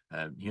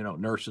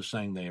nurses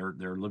saying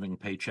they're living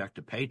paycheck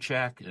to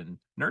paycheck, and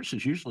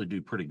nurses usually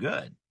do pretty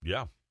good.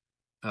 Yeah.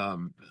 I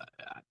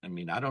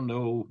mean, I don't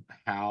know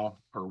how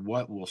or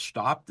what will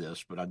stop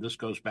this, but this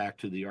goes back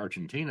to the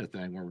Argentina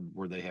thing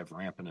where they have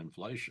rampant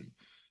inflation,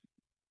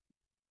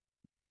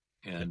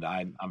 and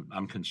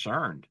I'm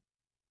concerned.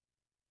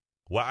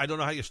 Well, I don't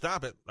know how you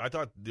stop it. I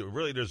thought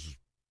really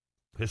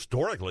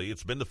historically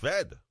it's been the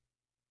Fed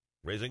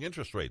raising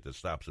interest rate that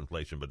stops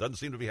inflation, but doesn't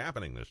seem to be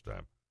happening this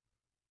time.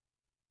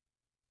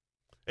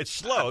 It's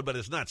slowed, but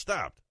it's not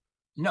stopped.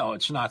 No,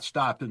 it's not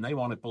stopped, and they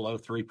want it below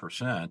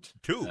 3%.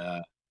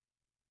 2.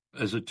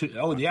 As a 2?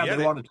 Oh, yeah,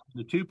 they want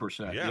it to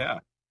 2%. Yeah.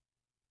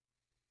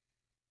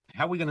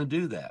 How are we going to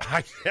do that?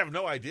 I have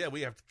no idea.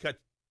 We have to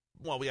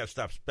we have to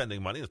stop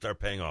spending money and start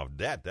paying off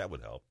debt. That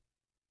would help.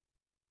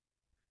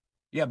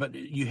 Yeah, but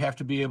you have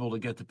to be able to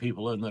get the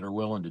people in that are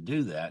willing to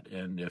do that.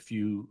 And if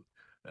you,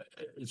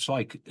 it's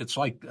like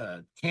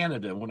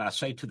Canada. When I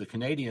say to the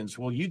Canadians,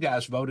 well, you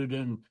guys voted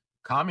in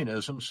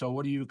communism, so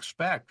what do you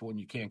expect when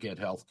you can't get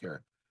health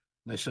care?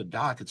 And they said,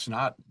 Doc, it's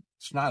not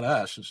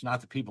us. It's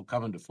not the people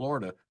coming to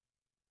Florida.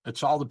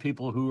 It's all the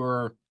people who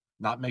are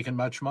not making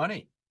much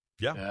money.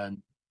 Yeah.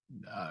 And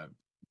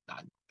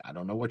I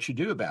don't know what you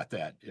do about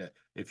that.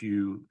 If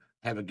you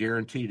have a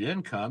guaranteed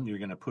income, you're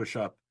going to push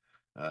up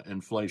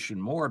inflation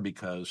more,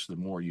 because the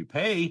more you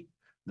pay,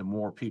 the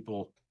more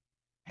people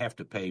have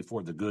to pay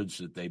for the goods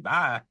that they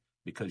buy,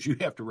 because you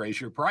have to raise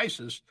your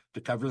prices to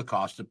cover the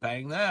cost of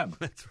paying them.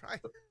 That's right.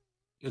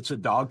 It's a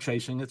dog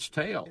chasing its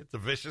tail. It's a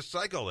vicious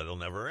cycle that'll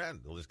never end.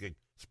 It'll just get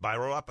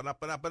spiral up and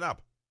up and up and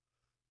up.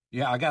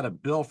 Yeah, I got a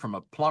bill from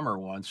a plumber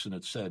once, and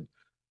it said,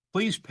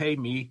 please pay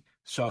me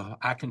so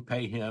I can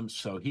pay him,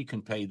 so he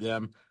can pay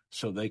them,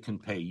 so they can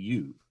pay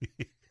you.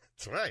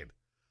 That's right.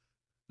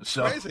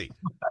 So Crazy.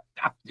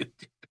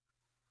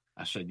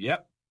 I said,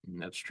 yep,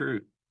 that's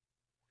true.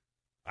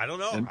 I don't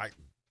know.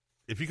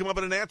 If you come up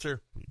with an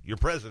answer, you're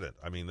president.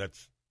 I mean,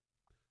 that's...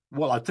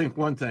 Well, I think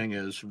one thing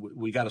is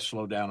we got to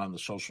slow down on the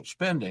social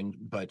spending,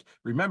 but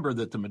remember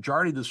that the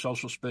majority of the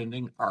social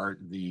spending are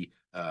the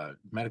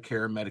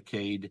Medicare,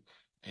 Medicaid,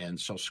 and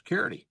Social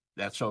Security.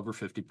 That's over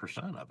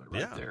 50% of it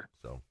there.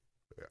 So,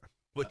 yeah.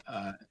 But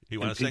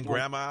you want to send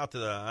grandma out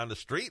on the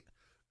street?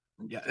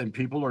 Yeah, and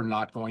people are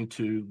not going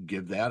to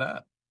give that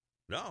up.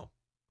 No.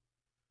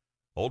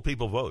 Old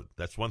people vote.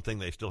 That's one thing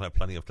they still have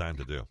plenty of time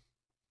to do.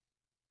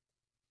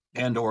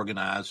 And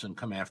organize and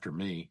come after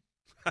me.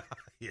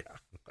 Yeah.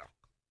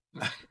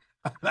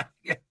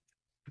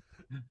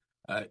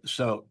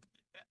 So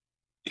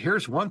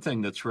here's one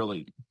thing that's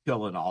really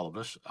killing all of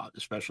us,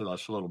 especially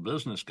us little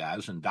business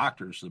guys and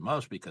doctors the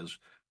most, because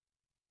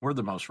we're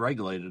the most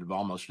regulated of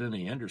almost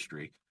any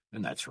industry,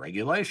 and that's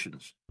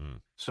regulations.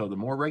 So the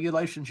more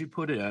regulations you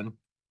put in,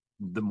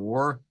 the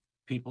more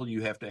people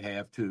you have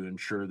to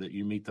ensure that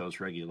you meet those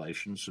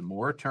regulations, the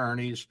more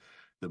attorneys,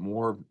 the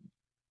more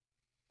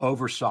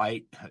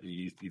oversight.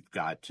 You've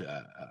got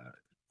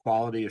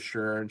quality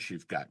assurance,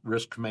 you've got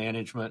risk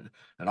management,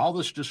 and all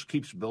this just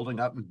keeps building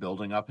up and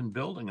building up and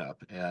building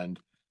up. And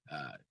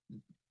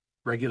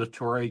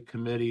regulatory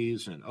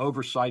committees and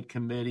oversight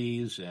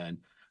committees, and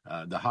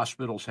the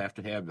hospitals have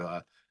to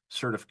have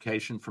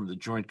certification from the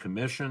Joint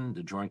Commission.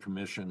 The Joint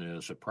Commission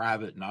is a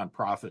private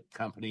nonprofit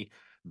company,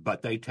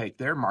 but they take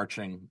their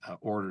marching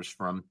orders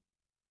from,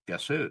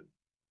 guess who?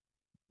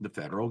 The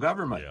federal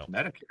government,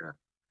 Medicare.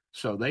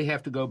 So they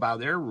have to go by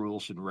their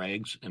rules and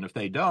regs, and if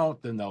they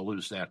don't, then they'll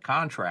lose that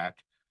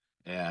contract,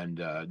 and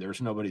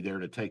there's nobody there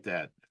to take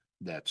that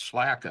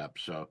slack up.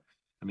 So,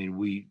 I mean,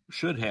 we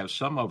should have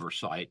some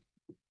oversight,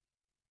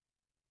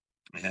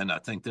 and I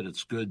think that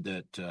it's good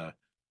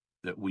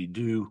that we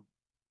do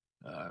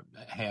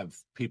have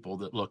people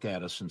that look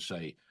at us and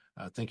say,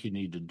 I think you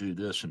need to do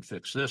this and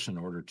fix this in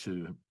order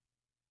to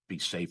be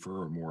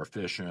safer or more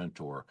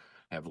efficient or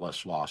have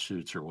less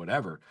lawsuits or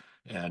whatever.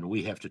 And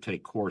we have to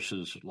take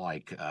courses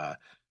like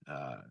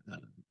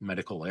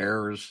medical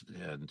errors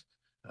and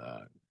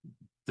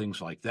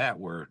things like that,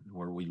 where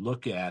we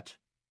look at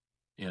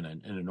in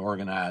an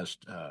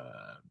organized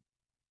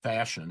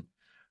fashion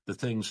the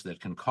things that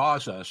can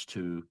cause us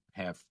to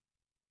have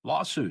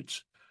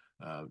lawsuits,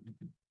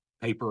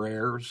 paper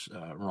errors,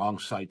 wrong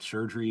site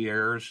surgery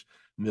errors,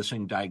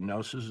 missing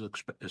diagnoses,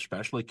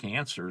 especially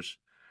cancers.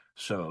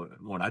 So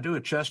when I do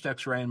a chest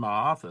X-ray in my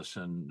office,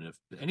 and if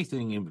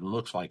anything even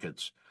looks like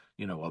it's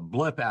a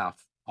blip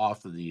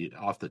off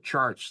the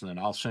charts, then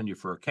I'll send you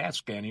for a CAT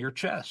scan of your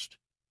chest,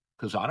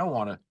 because I don't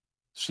want to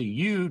see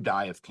you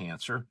die of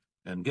cancer.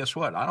 And guess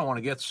what? I don't want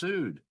to get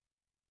sued.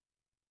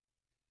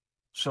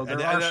 So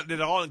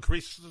it all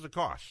increases the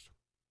cost.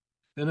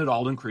 And it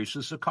all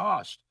increases the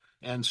cost.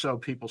 And so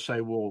people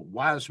say, well,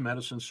 why is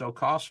medicine so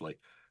costly?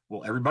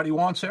 Well, everybody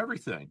wants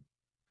everything.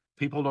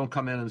 People don't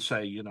come in and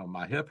say,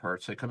 my hip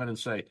hurts. They come in and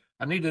say,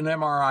 I need an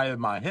MRI of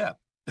my hip.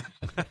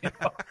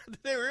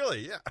 They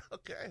really? Yeah.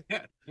 Okay.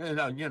 Yeah.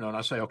 And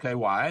I say, okay,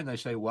 why? And they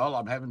say, well,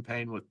 I'm having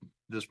pain with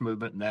this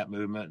movement and that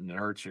movement, and it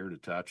hurts here to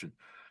touch. And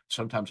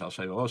sometimes I'll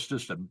say, well, it's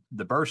just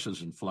the bursa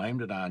is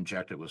inflamed, and I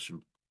inject it with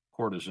some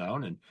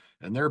cortisone,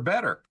 and they're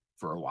better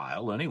for a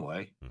while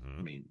anyway. Mm-hmm.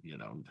 I mean,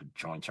 the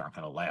joints aren't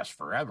going to last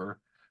forever.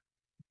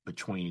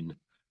 Between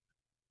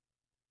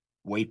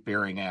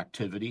weight-bearing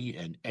activity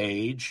and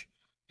age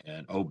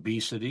and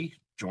obesity,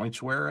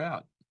 joints wear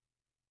out.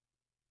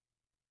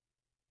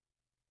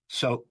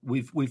 So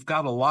we've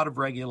got a lot of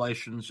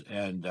regulations,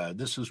 and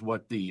this is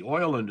what the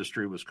oil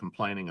industry was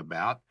complaining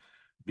about,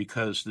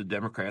 because the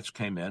Democrats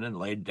came in and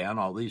laid down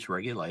all these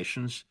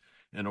regulations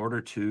in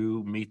order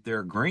to meet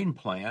their green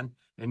plan.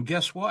 And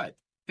guess what?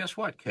 Guess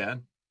what,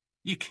 Ken?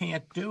 You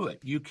can't do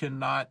it. You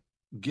cannot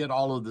get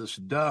all of this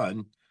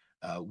done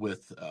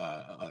with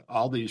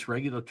all these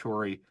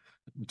regulatory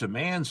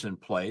demands in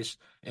place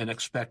and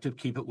expect to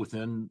keep it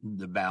within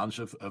the bounds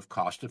of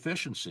cost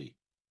efficiency.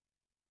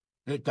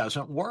 It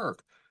doesn't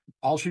work.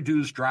 All you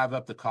do is drive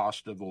up the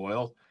cost of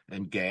oil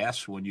and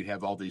gas when you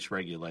have all these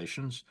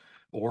regulations,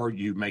 or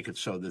you make it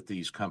so that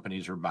these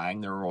companies are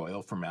buying their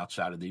oil from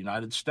outside of the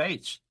United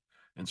States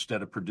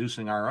instead of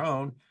producing our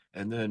own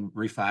and then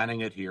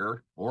refining it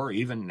here, or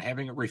even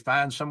having it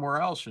refined somewhere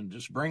else and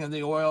just bringing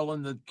the oil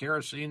and the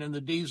kerosene and the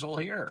diesel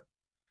here.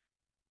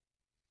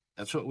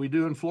 That's what we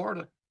do in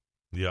Florida.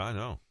 Yeah, I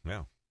know.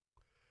 Yeah.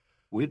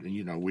 We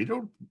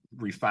don't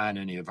refine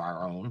any of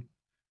our own.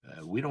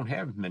 We don't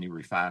have many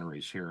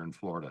refineries here in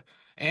Florida,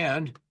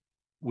 and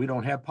we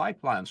don't have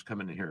pipelines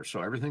coming in here.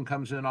 So everything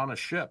comes in on a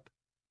ship.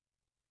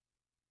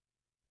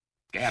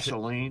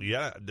 Gasoline,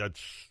 yeah,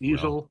 that's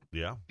diesel,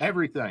 yeah,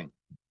 everything.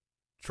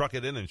 Truck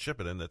it in and ship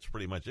it in. That's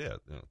pretty much it.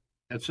 Yeah.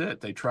 That's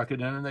it. They truck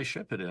it in and they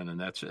ship it in, and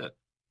that's it.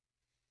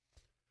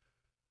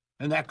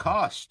 And that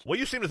cost. Well,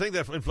 you seem to think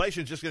that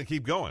inflation is just going to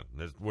keep going.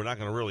 We're not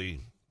going to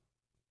really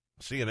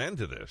see an end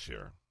to this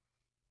here.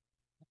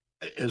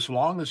 As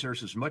long as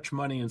there's as much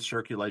money in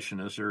circulation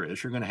as there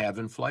is, you're going to have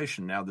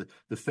inflation. Now,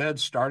 the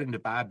Fed's starting to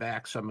buy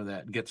back some of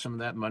that, get some of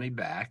that money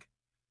back.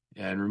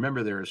 And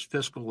remember, there is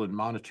fiscal and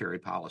monetary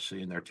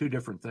policy, and they're two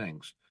different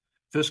things.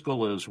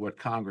 Fiscal is what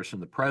Congress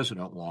and the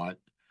president want,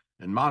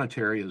 and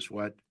monetary is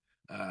what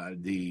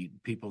the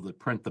people that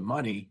print the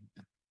money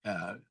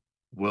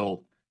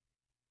will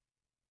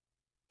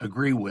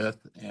agree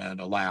with and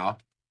allow.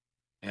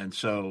 And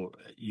so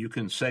you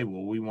can say,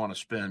 well, we want to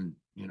spend,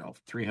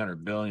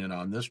 $300 billion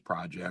on this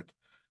project,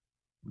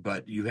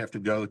 but you have to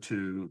go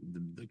to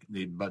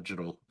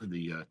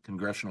the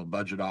Congressional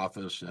Budget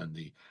Office and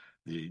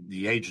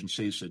the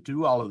agencies that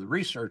do all of the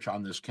research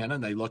on this, Ken,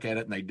 and they look at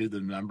it and they do the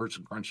numbers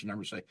and crunch the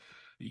numbers, say,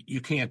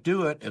 you can't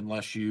do it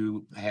unless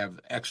you have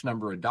X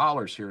number of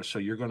dollars here. So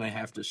you're going to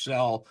have to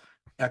sell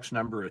X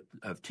number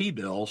of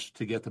T-bills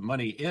to get the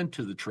money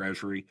into the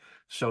Treasury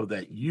so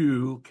that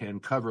you can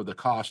cover the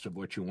cost of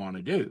what you want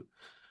to do.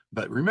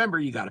 But remember,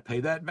 you got to pay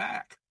that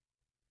back.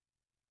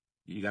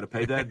 You got to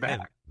pay that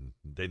back.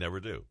 They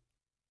never do.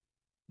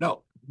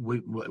 No,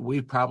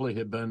 we probably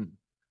have been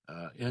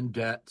in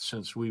debt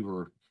since we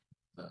were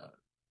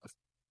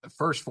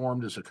first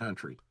formed as a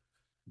country,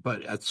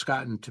 but it's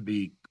gotten to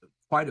be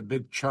quite a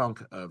big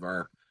chunk of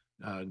our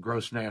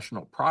gross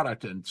national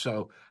product, and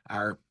so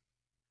our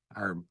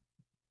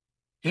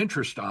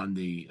interest on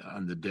the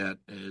debt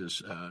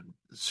is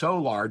so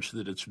large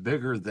that it's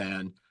bigger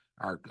than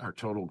our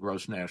total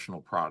gross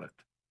national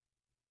product.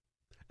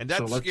 And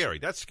that's scary.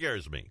 That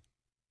scares me.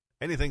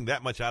 Anything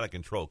that much out of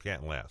control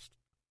can't last.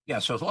 Yeah,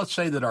 so let's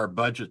say that our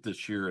budget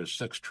this year is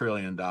 $6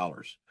 trillion.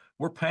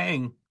 We're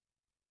paying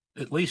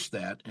at least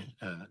that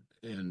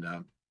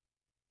in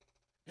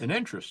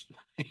interest.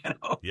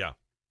 Yeah,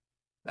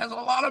 that's a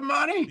lot of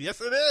money. Yes,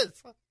 it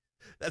is.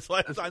 That's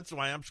why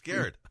I'm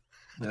scared.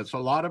 That's a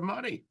lot of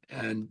money.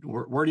 And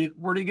where do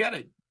you get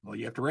it? Well,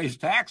 you have to raise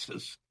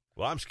taxes.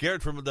 Well, I'm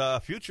scared from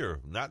the future,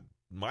 not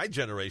my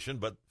generation,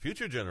 but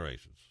future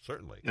generations,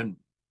 certainly.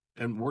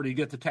 And where do you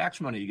get the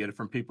tax money? You get it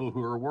from people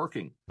who are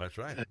working. That's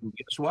right. And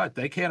guess what?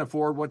 They can't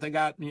afford what they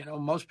got.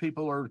 Most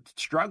people are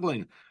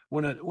struggling.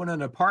 When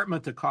an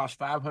apartment that cost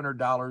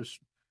 $500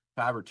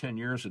 5 or 10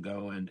 years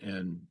ago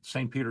in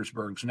St.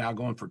 Petersburg's now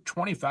going for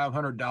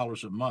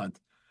 $2,500 a month,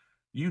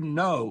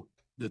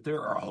 that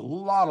there are a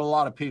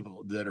lot of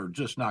people that are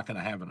just not going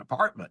to have an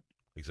apartment.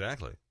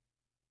 Exactly.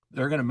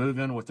 They're going to move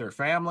in with their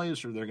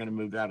families, or they're going to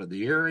move out of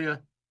the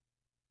area.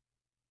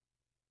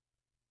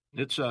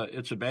 It's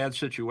a bad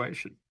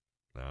situation.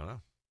 I don't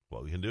know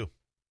what we can do.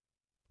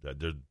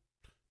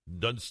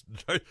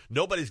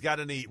 Nobody's got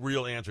any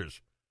real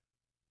answers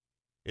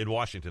in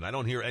Washington. I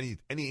don't hear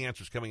any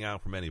answers coming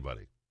out from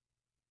anybody.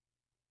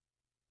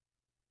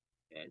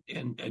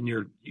 And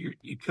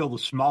you kill the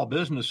small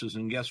businesses,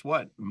 and guess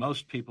what?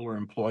 Most people are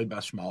employed by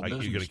small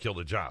businesses. You're going to kill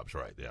the jobs,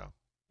 right? Yeah.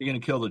 You're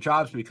going to kill the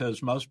jobs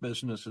because most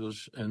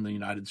businesses in the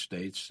United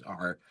States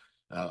are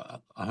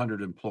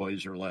 100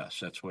 employees or less.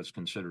 That's what's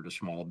considered a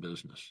small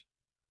business.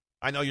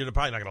 I know you're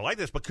probably not going to like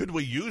this, but could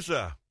we use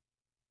a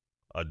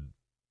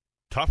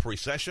tough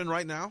recession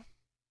right now?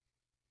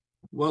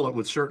 Well, it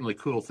would certainly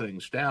cool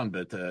things down,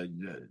 but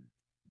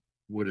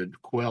would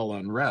it quell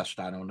unrest?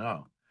 I don't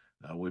know.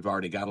 We've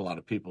already got a lot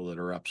of people that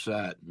are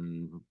upset.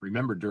 And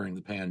remember, during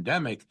the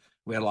pandemic,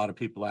 we had a lot of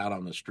people out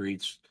on the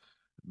streets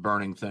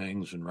burning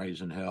things and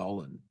raising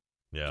hell and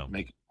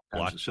making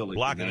kinds of silly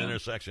blocking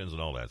intersections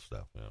and all that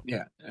stuff.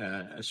 Yeah.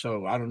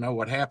 So I don't know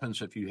what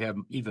happens if you have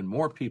even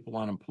more people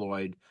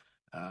unemployed.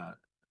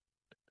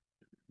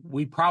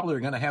 We probably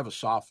are going to have a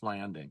soft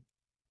landing.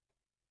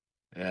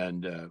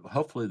 And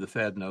hopefully the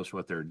Fed knows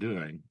what they're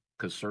doing,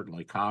 because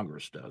certainly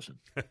Congress doesn't.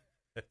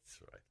 That's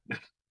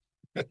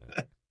right.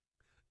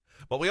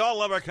 But we all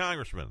love our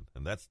congressmen,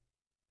 and that's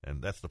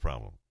the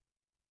problem.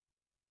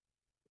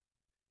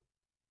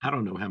 I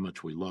don't know how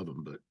much we love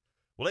them, but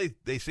well,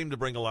 they seem to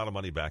bring a lot of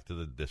money back to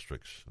the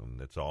districts,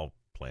 and it's all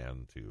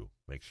planned to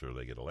make sure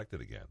they get elected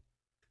again.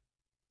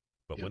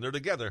 But when they're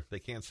together, they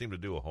can't seem to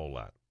do a whole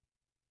lot.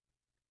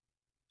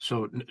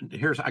 So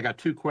I got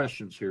two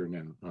questions here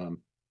now.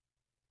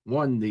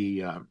 One,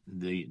 the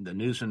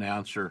news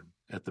announcer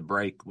at the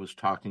break was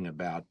talking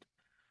about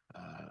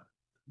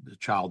the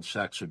child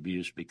sex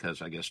abuse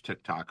because I guess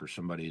TikTok or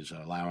somebody is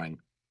allowing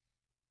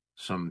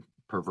some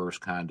perverse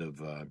kind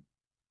of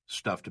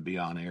stuff to be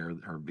on air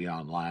or be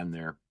online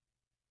there.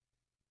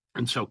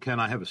 And so, Ken,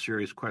 I have a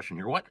serious question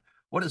here.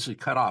 What is the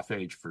cutoff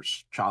age for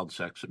child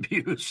sex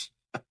abuse?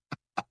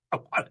 I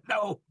want to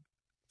know.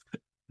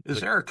 Is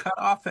there a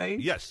cutoff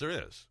age? Yes, there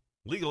is.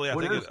 Legally,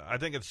 I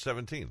think it's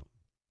 17.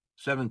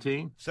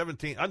 17?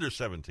 17, under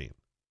 17.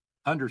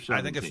 Under 17.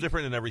 I think it's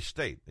different in every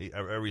state.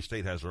 Every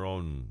state has their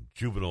own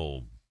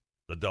juvenile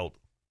adult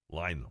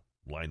line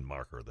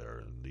marker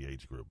there in the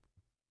age group.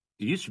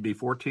 It used to be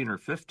 14 or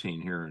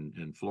 15 here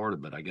in Florida,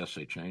 but I guess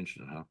they changed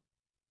it, huh?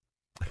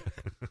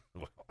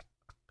 Well,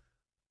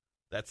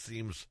 that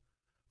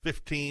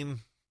 15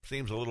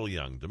 seems a little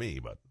young to me,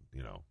 but,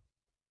 you know.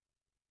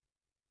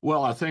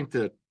 Well, I think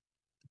that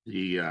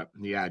the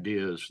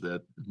idea is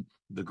that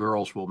the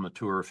girls will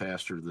mature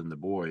faster than the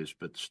boys,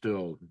 but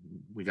still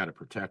we got to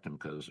protect them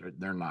because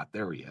they're not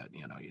there yet.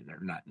 You know,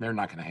 they're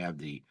not going to have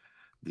the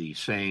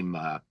same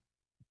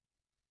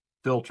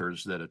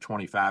filters that a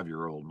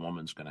 25-year-old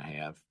woman's going to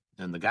have,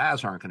 and the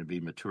guys aren't going to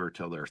be mature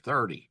till they're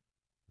 30.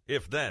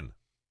 If then,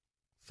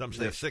 some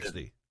say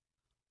 60.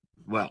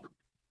 Well,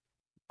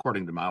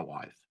 according to my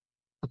wife,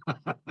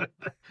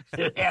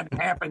 it hadn't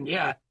happened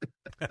yet.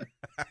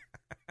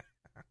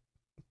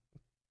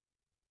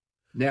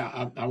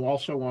 Now, I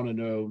also want to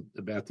know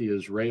about the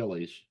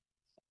Israelis.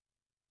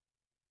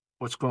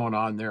 What's going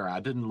on there?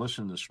 I didn't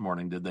listen this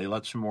morning. Did they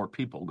let some more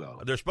people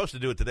go? They're supposed to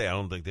do it today. I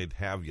don't think they'd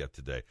have yet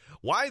today.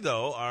 Why,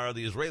 though, are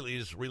the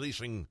Israelis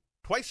releasing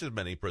twice as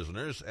many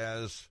prisoners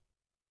as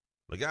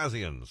the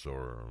Gazians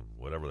or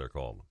whatever they're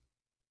called?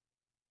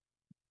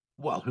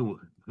 Well, who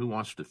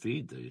wants to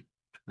feed the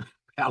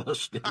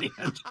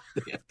Palestinians?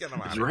 Get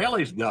them out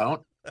Israelis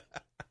don't.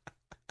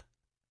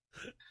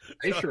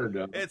 They sure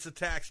don't. It's a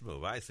tax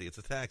move. I see. It's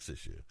a tax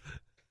issue.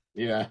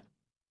 Yeah.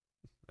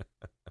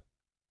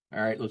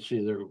 All right. Let's see.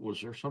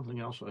 Was there something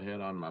else I had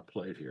on my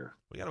plate here?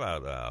 We got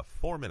about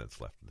 4 minutes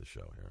left in the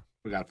show here.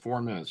 We got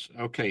 4 minutes.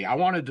 Okay. I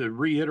wanted to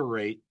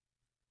reiterate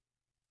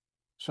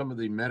some of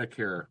the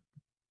Medicare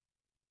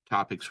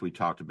topics we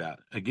talked about.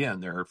 Again,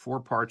 there are 4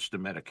 parts to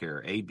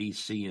Medicare: A, B,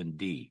 C, and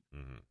D.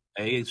 Mm-hmm.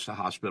 A is the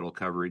hospital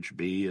coverage.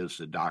 B is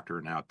the doctor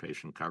and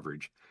outpatient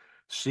coverage.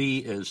 C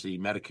is the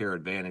Medicare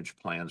Advantage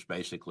plans,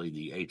 basically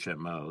the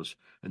HMOs,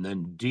 and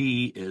then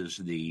D is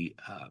the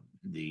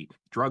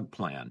drug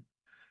plan.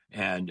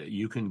 And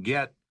you can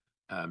get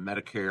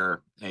Medicare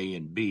A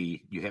and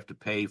B. You have to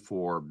pay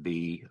for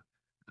B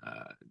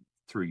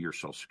through your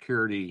Social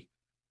Security,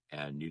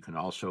 and you can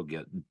also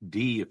get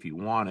D if you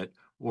want it,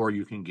 or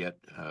you can get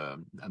a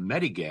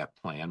Medigap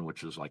plan,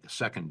 which is like a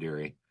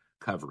secondary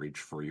coverage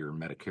for your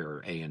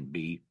Medicare A and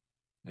B,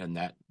 and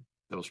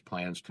those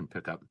plans can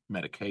pick up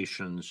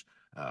medications,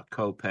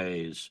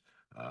 co-pays.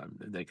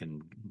 They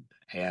can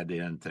add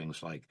in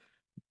things like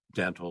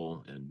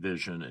dental and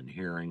vision and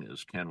hearing,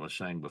 as Ken was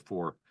saying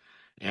before.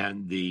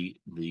 And the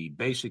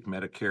basic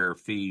Medicare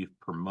fee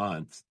per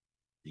month,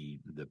 the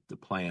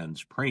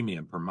plan's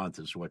premium per month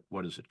is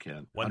what is it,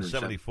 Ken?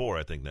 $174,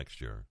 I think,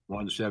 next year.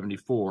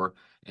 $174,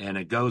 and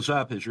it goes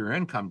up as your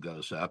income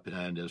goes up.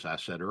 And as I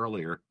said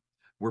earlier,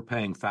 we're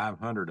paying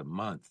 $500 a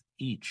month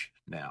each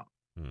now.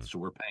 So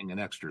we're paying an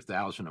extra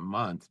 $1,000 a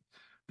month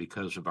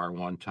because of our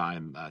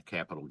one-time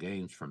capital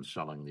gains from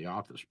selling the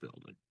office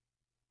building.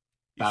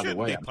 You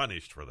shouldn't be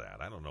punished for that.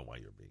 I don't know why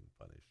you're being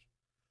punished.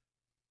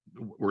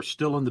 We're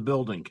still in the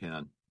building,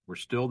 Ken. We're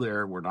still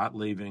there. We're not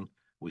leaving.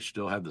 We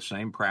still have the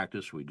same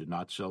practice. We did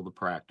not sell the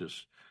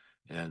practice.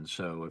 And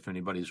so if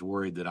anybody's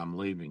worried that I'm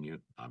leaving you,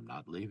 I'm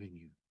not leaving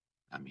you.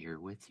 I'm here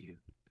with you.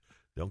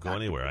 Don't go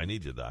anywhere. I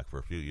need you, Doc, for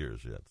a few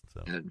years yet.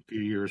 So. A few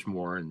years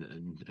more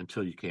and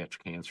until you catch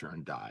cancer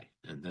and die.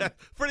 And then,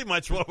 pretty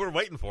much what we're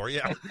waiting for,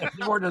 yeah.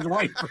 We're just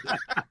waiting for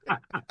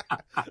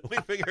that. We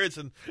figure it's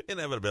an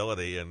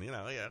inevitability, and,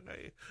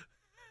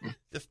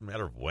 just a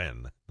matter of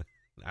when,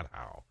 not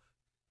how.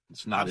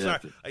 It's not sorry.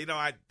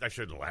 I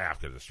shouldn't laugh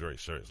because it's very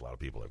serious. A lot of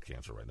people have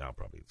cancer right now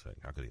probably saying,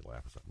 how could he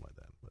laugh at something like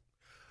that? But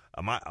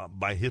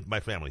my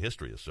family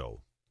history is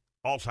so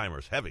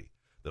Alzheimer's heavy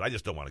that I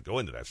just don't want to go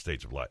into that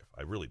stage of life.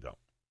 I really don't.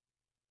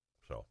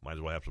 So might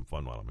as well have some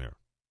fun while I'm here.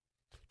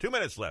 2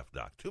 minutes left,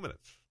 Doc. 2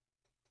 minutes.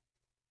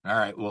 All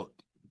right. Well,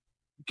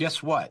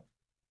 guess what?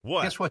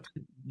 What?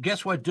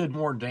 Guess what did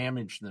more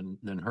damage than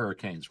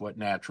hurricanes? What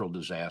natural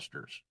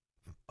disasters?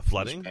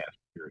 Flooding? This past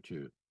year or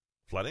two.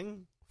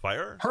 Flooding?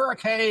 Fire?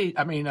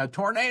 Tornadoes.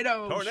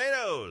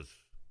 Tornadoes.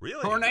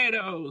 Really?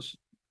 Tornadoes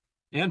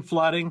and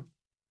flooding.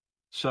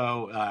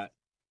 So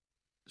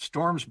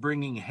storms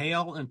bringing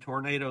hail and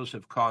tornadoes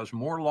have caused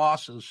more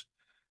losses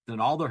than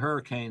all the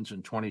hurricanes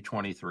in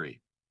 2023.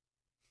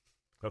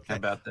 Okay. How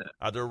about that?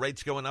 Are there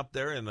rates going up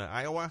there in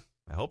Iowa?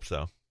 I hope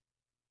so.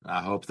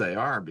 I hope they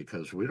are,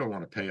 because we don't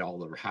want to pay all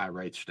the high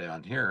rates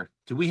down here.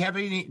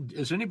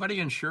 Is anybody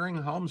insuring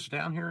homes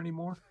down here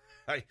anymore?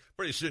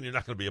 Pretty soon you're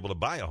not going to be able to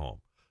buy a home.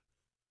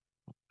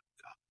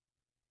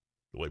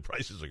 the way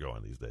prices are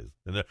going these days.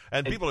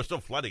 And people are still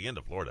flooding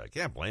into Florida. I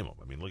can't blame them.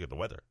 I mean, look at the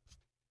weather.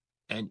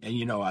 And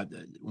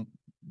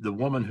the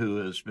woman who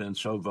has been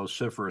so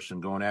vociferous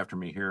and going after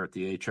me here at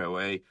the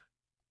HOA,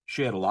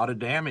 she had a lot of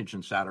damage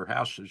inside her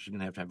house, so she's going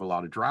to have a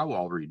lot of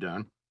drywall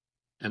redone.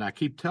 And I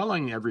keep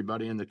telling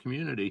everybody in the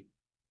community,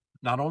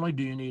 not only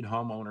do you need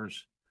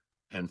homeowners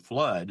and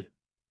flood,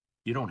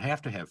 you don't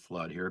have to have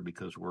flood here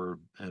because we're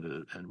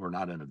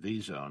not in a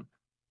V zone,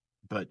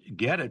 but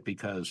get it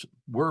because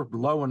we're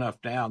low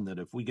enough down that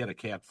if we get a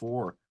Cat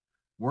 4,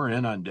 we're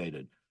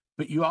inundated.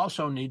 But you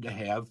also need to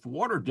have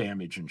water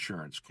damage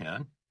insurance,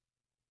 Ken.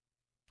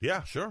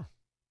 Yeah, sure.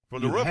 For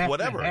the roof,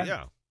 whatever,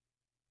 yeah.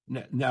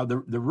 Now, the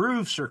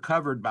roofs are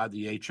covered by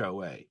the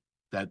HOA,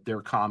 that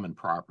they're common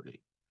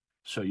property.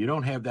 So you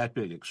don't have that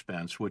big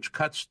expense, which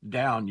cuts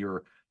down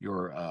your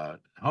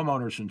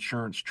homeowner's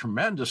insurance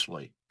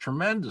tremendously.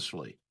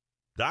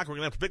 Doc, we're going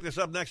to have to pick this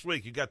up next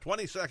week. You got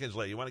 20 seconds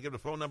left. You want to give the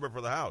phone number for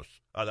the house?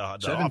 The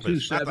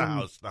office, not the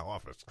house, the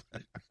office.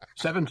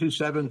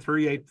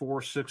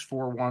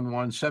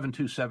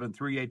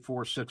 727-384-6411,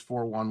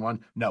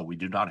 727-384-6411. No, we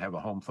do not have a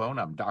home phone.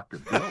 I'm Dr.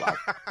 Bill. I'll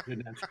see you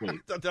next week.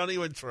 Don't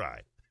even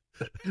try.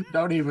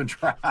 Don't even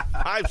try.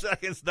 5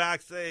 seconds,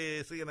 Doc.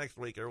 Say, see you next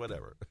week or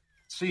whatever.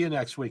 See you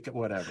next week at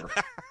whatever.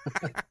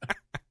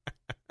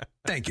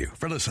 Thank you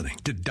for listening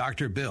to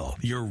Dr. Bill,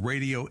 your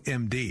radio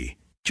MD.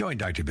 Join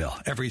Dr. Bill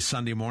every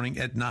Sunday morning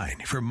at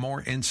 9 for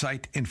more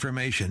insight,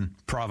 information,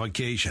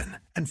 provocation,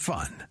 and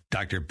fun.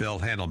 Dr. Bill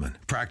Handelman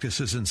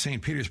practices in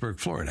St. Petersburg,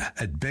 Florida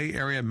at Bay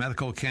Area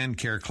Medical Can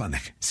Care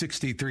Clinic,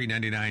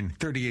 6399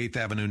 38th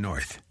Avenue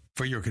North.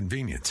 For your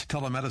convenience,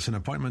 telemedicine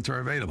appointments are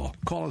available.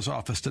 Call his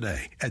office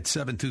today at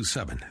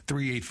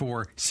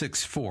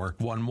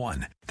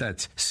 727-384-6411.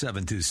 That's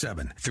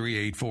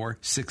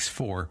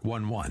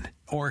 727-384-6411.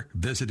 Or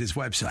visit his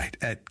website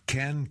at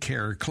Can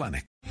Care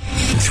Clinic.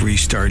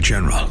 3-star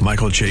General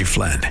Michael J.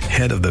 Flynn,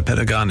 head of the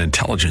Pentagon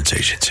Intelligence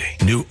Agency,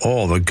 knew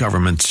all the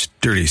government's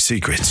dirty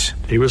secrets.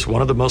 He was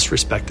one of the most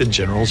respected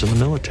generals in the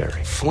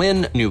military.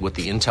 Flynn knew what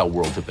the intel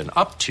world had been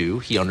up to.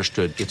 He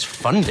understood its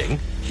funding.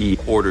 He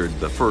ordered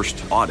the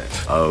first audit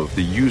of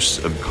the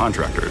use of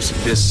contractors.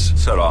 This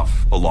set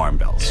off alarm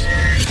bells.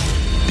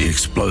 The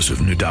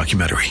explosive new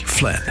documentary,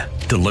 Flynn,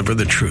 Deliver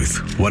the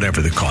Truth,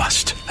 Whatever the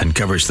Cost,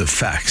 uncovers the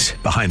facts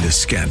behind this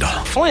scandal.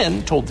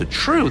 Flynn told the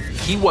truth.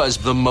 He was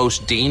the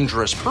most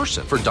dangerous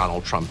person for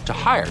Donald Trump to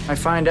hire. I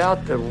find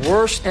out the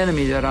worst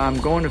enemy that I'm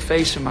going to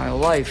face in my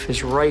life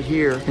is right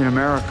here in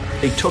America.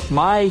 They took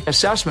my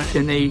assessment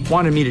and they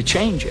wanted me to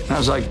change it. And I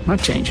was like, I'm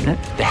not changing it.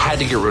 They had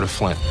to get rid of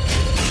Flynn.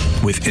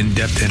 With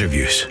in-depth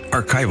interviews,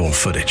 archival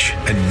footage,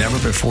 and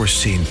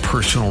never-before-seen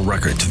personal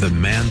records of the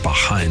man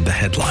behind the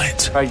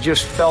headlines. I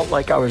just felt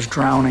like I was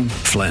drowning.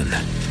 Flynn,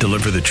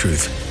 Deliver the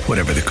Truth,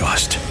 Whatever the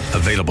Cost.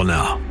 Available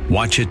now.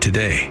 Watch it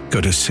today.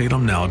 Go to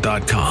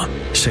salemnow.com.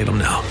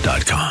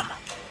 salemnow.com.